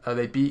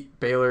 They beat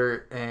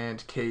Baylor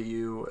and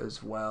KU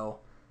as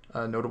well.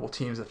 Notable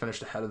teams that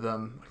finished ahead of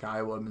them, like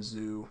Iowa,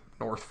 Mizzou,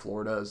 North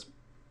Florida.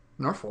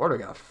 North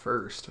Florida got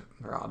first.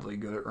 They're oddly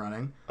good at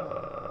running.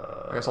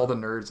 I guess all the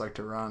nerds like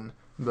to run.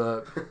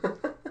 But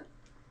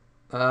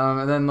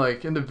and then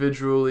like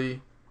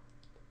individually,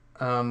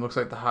 looks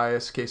like the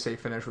highest K-State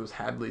finish was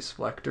Hadley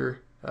Splector.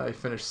 He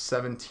finished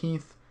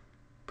 17th.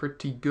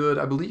 Pretty good.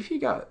 I believe he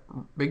got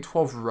Big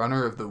 12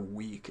 Runner of the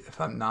Week,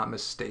 if I'm not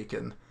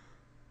mistaken.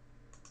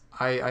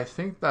 I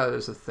think that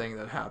is a thing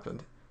that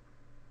happened.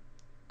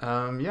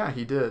 Yeah,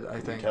 he did, I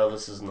think. Can you tell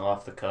this is an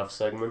off-the-cuff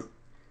segment?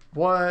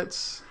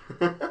 What?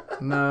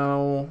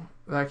 No,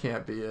 that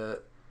can't be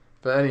it.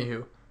 But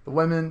anywho, the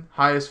women,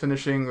 highest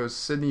finishing was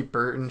Sydney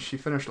Burton. She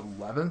finished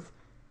 11th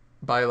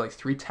by like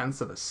 0.3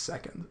 of a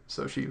second.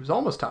 So she was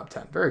almost top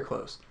 10. Very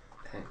close.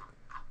 Okay.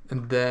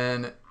 And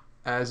then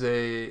as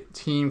a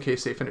team,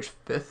 K-State finished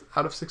 5th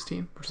out of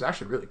 16, which is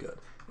actually really good.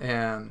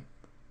 And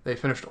they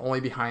finished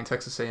only behind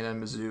Texas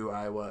A&M, Mizzou,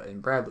 Iowa,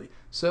 and Bradley.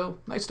 So,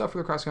 nice stuff for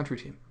the cross-country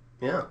team.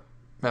 Yeah.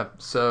 Yeah,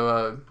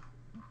 so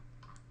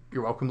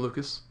you're welcome,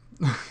 Lucas.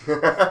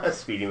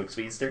 Speedy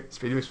McSpeedster.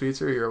 Speedy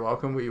McSpeedster, you're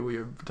welcome. We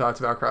talked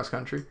about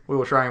cross-country. We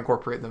will try and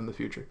incorporate them in the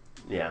future.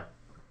 Yeah.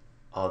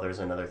 Oh, there's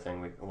another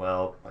thing.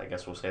 Well, I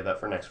guess we'll save that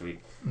for next week.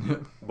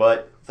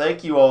 But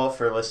thank you all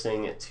for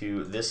listening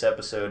to this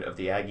episode of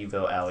the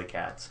Aggieville Alley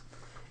Cats.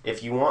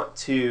 If you want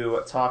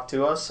to talk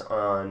to us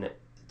on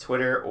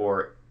Twitter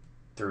or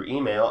through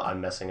email,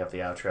 I'm messing up the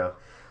outro.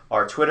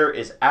 Our Twitter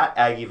is at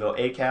Aggieville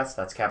ACats.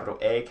 That's capital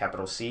A,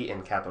 capital C,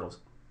 and capital...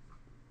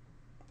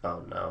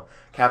 Oh, no.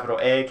 Capital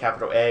A,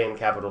 and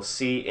capital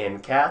C in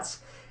cats.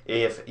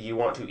 If you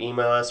want to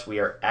email us, we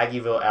are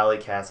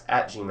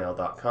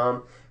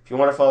AggievilleAlleyCats@gmail.com. If you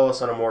want to follow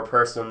us on a more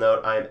personal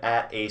note, I'm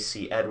at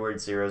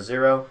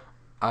ACEdwards00.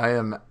 I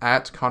am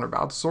at Connor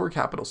Baltasar,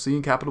 capital C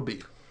and capital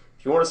B.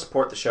 If you want to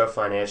support the show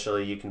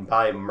financially, you can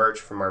buy merch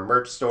from our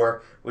merch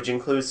store, which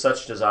includes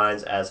such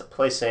designs as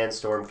Play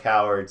Sandstorm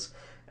Cowards,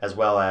 as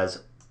well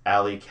as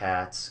Alley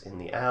Cats in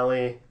the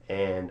Alley,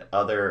 and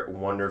other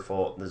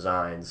wonderful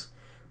designs.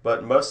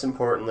 But most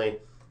importantly,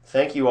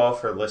 thank you all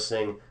for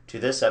listening to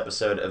this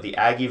episode of the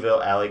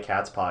Aggieville Alley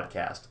Cats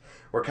podcast.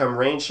 Where come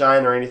rain,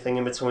 shine, or anything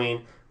in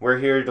between, we're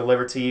here to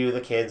deliver to you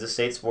the Kansas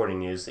State sporting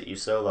news that you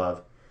so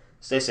love.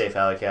 Stay safe,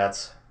 Alley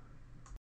Cats.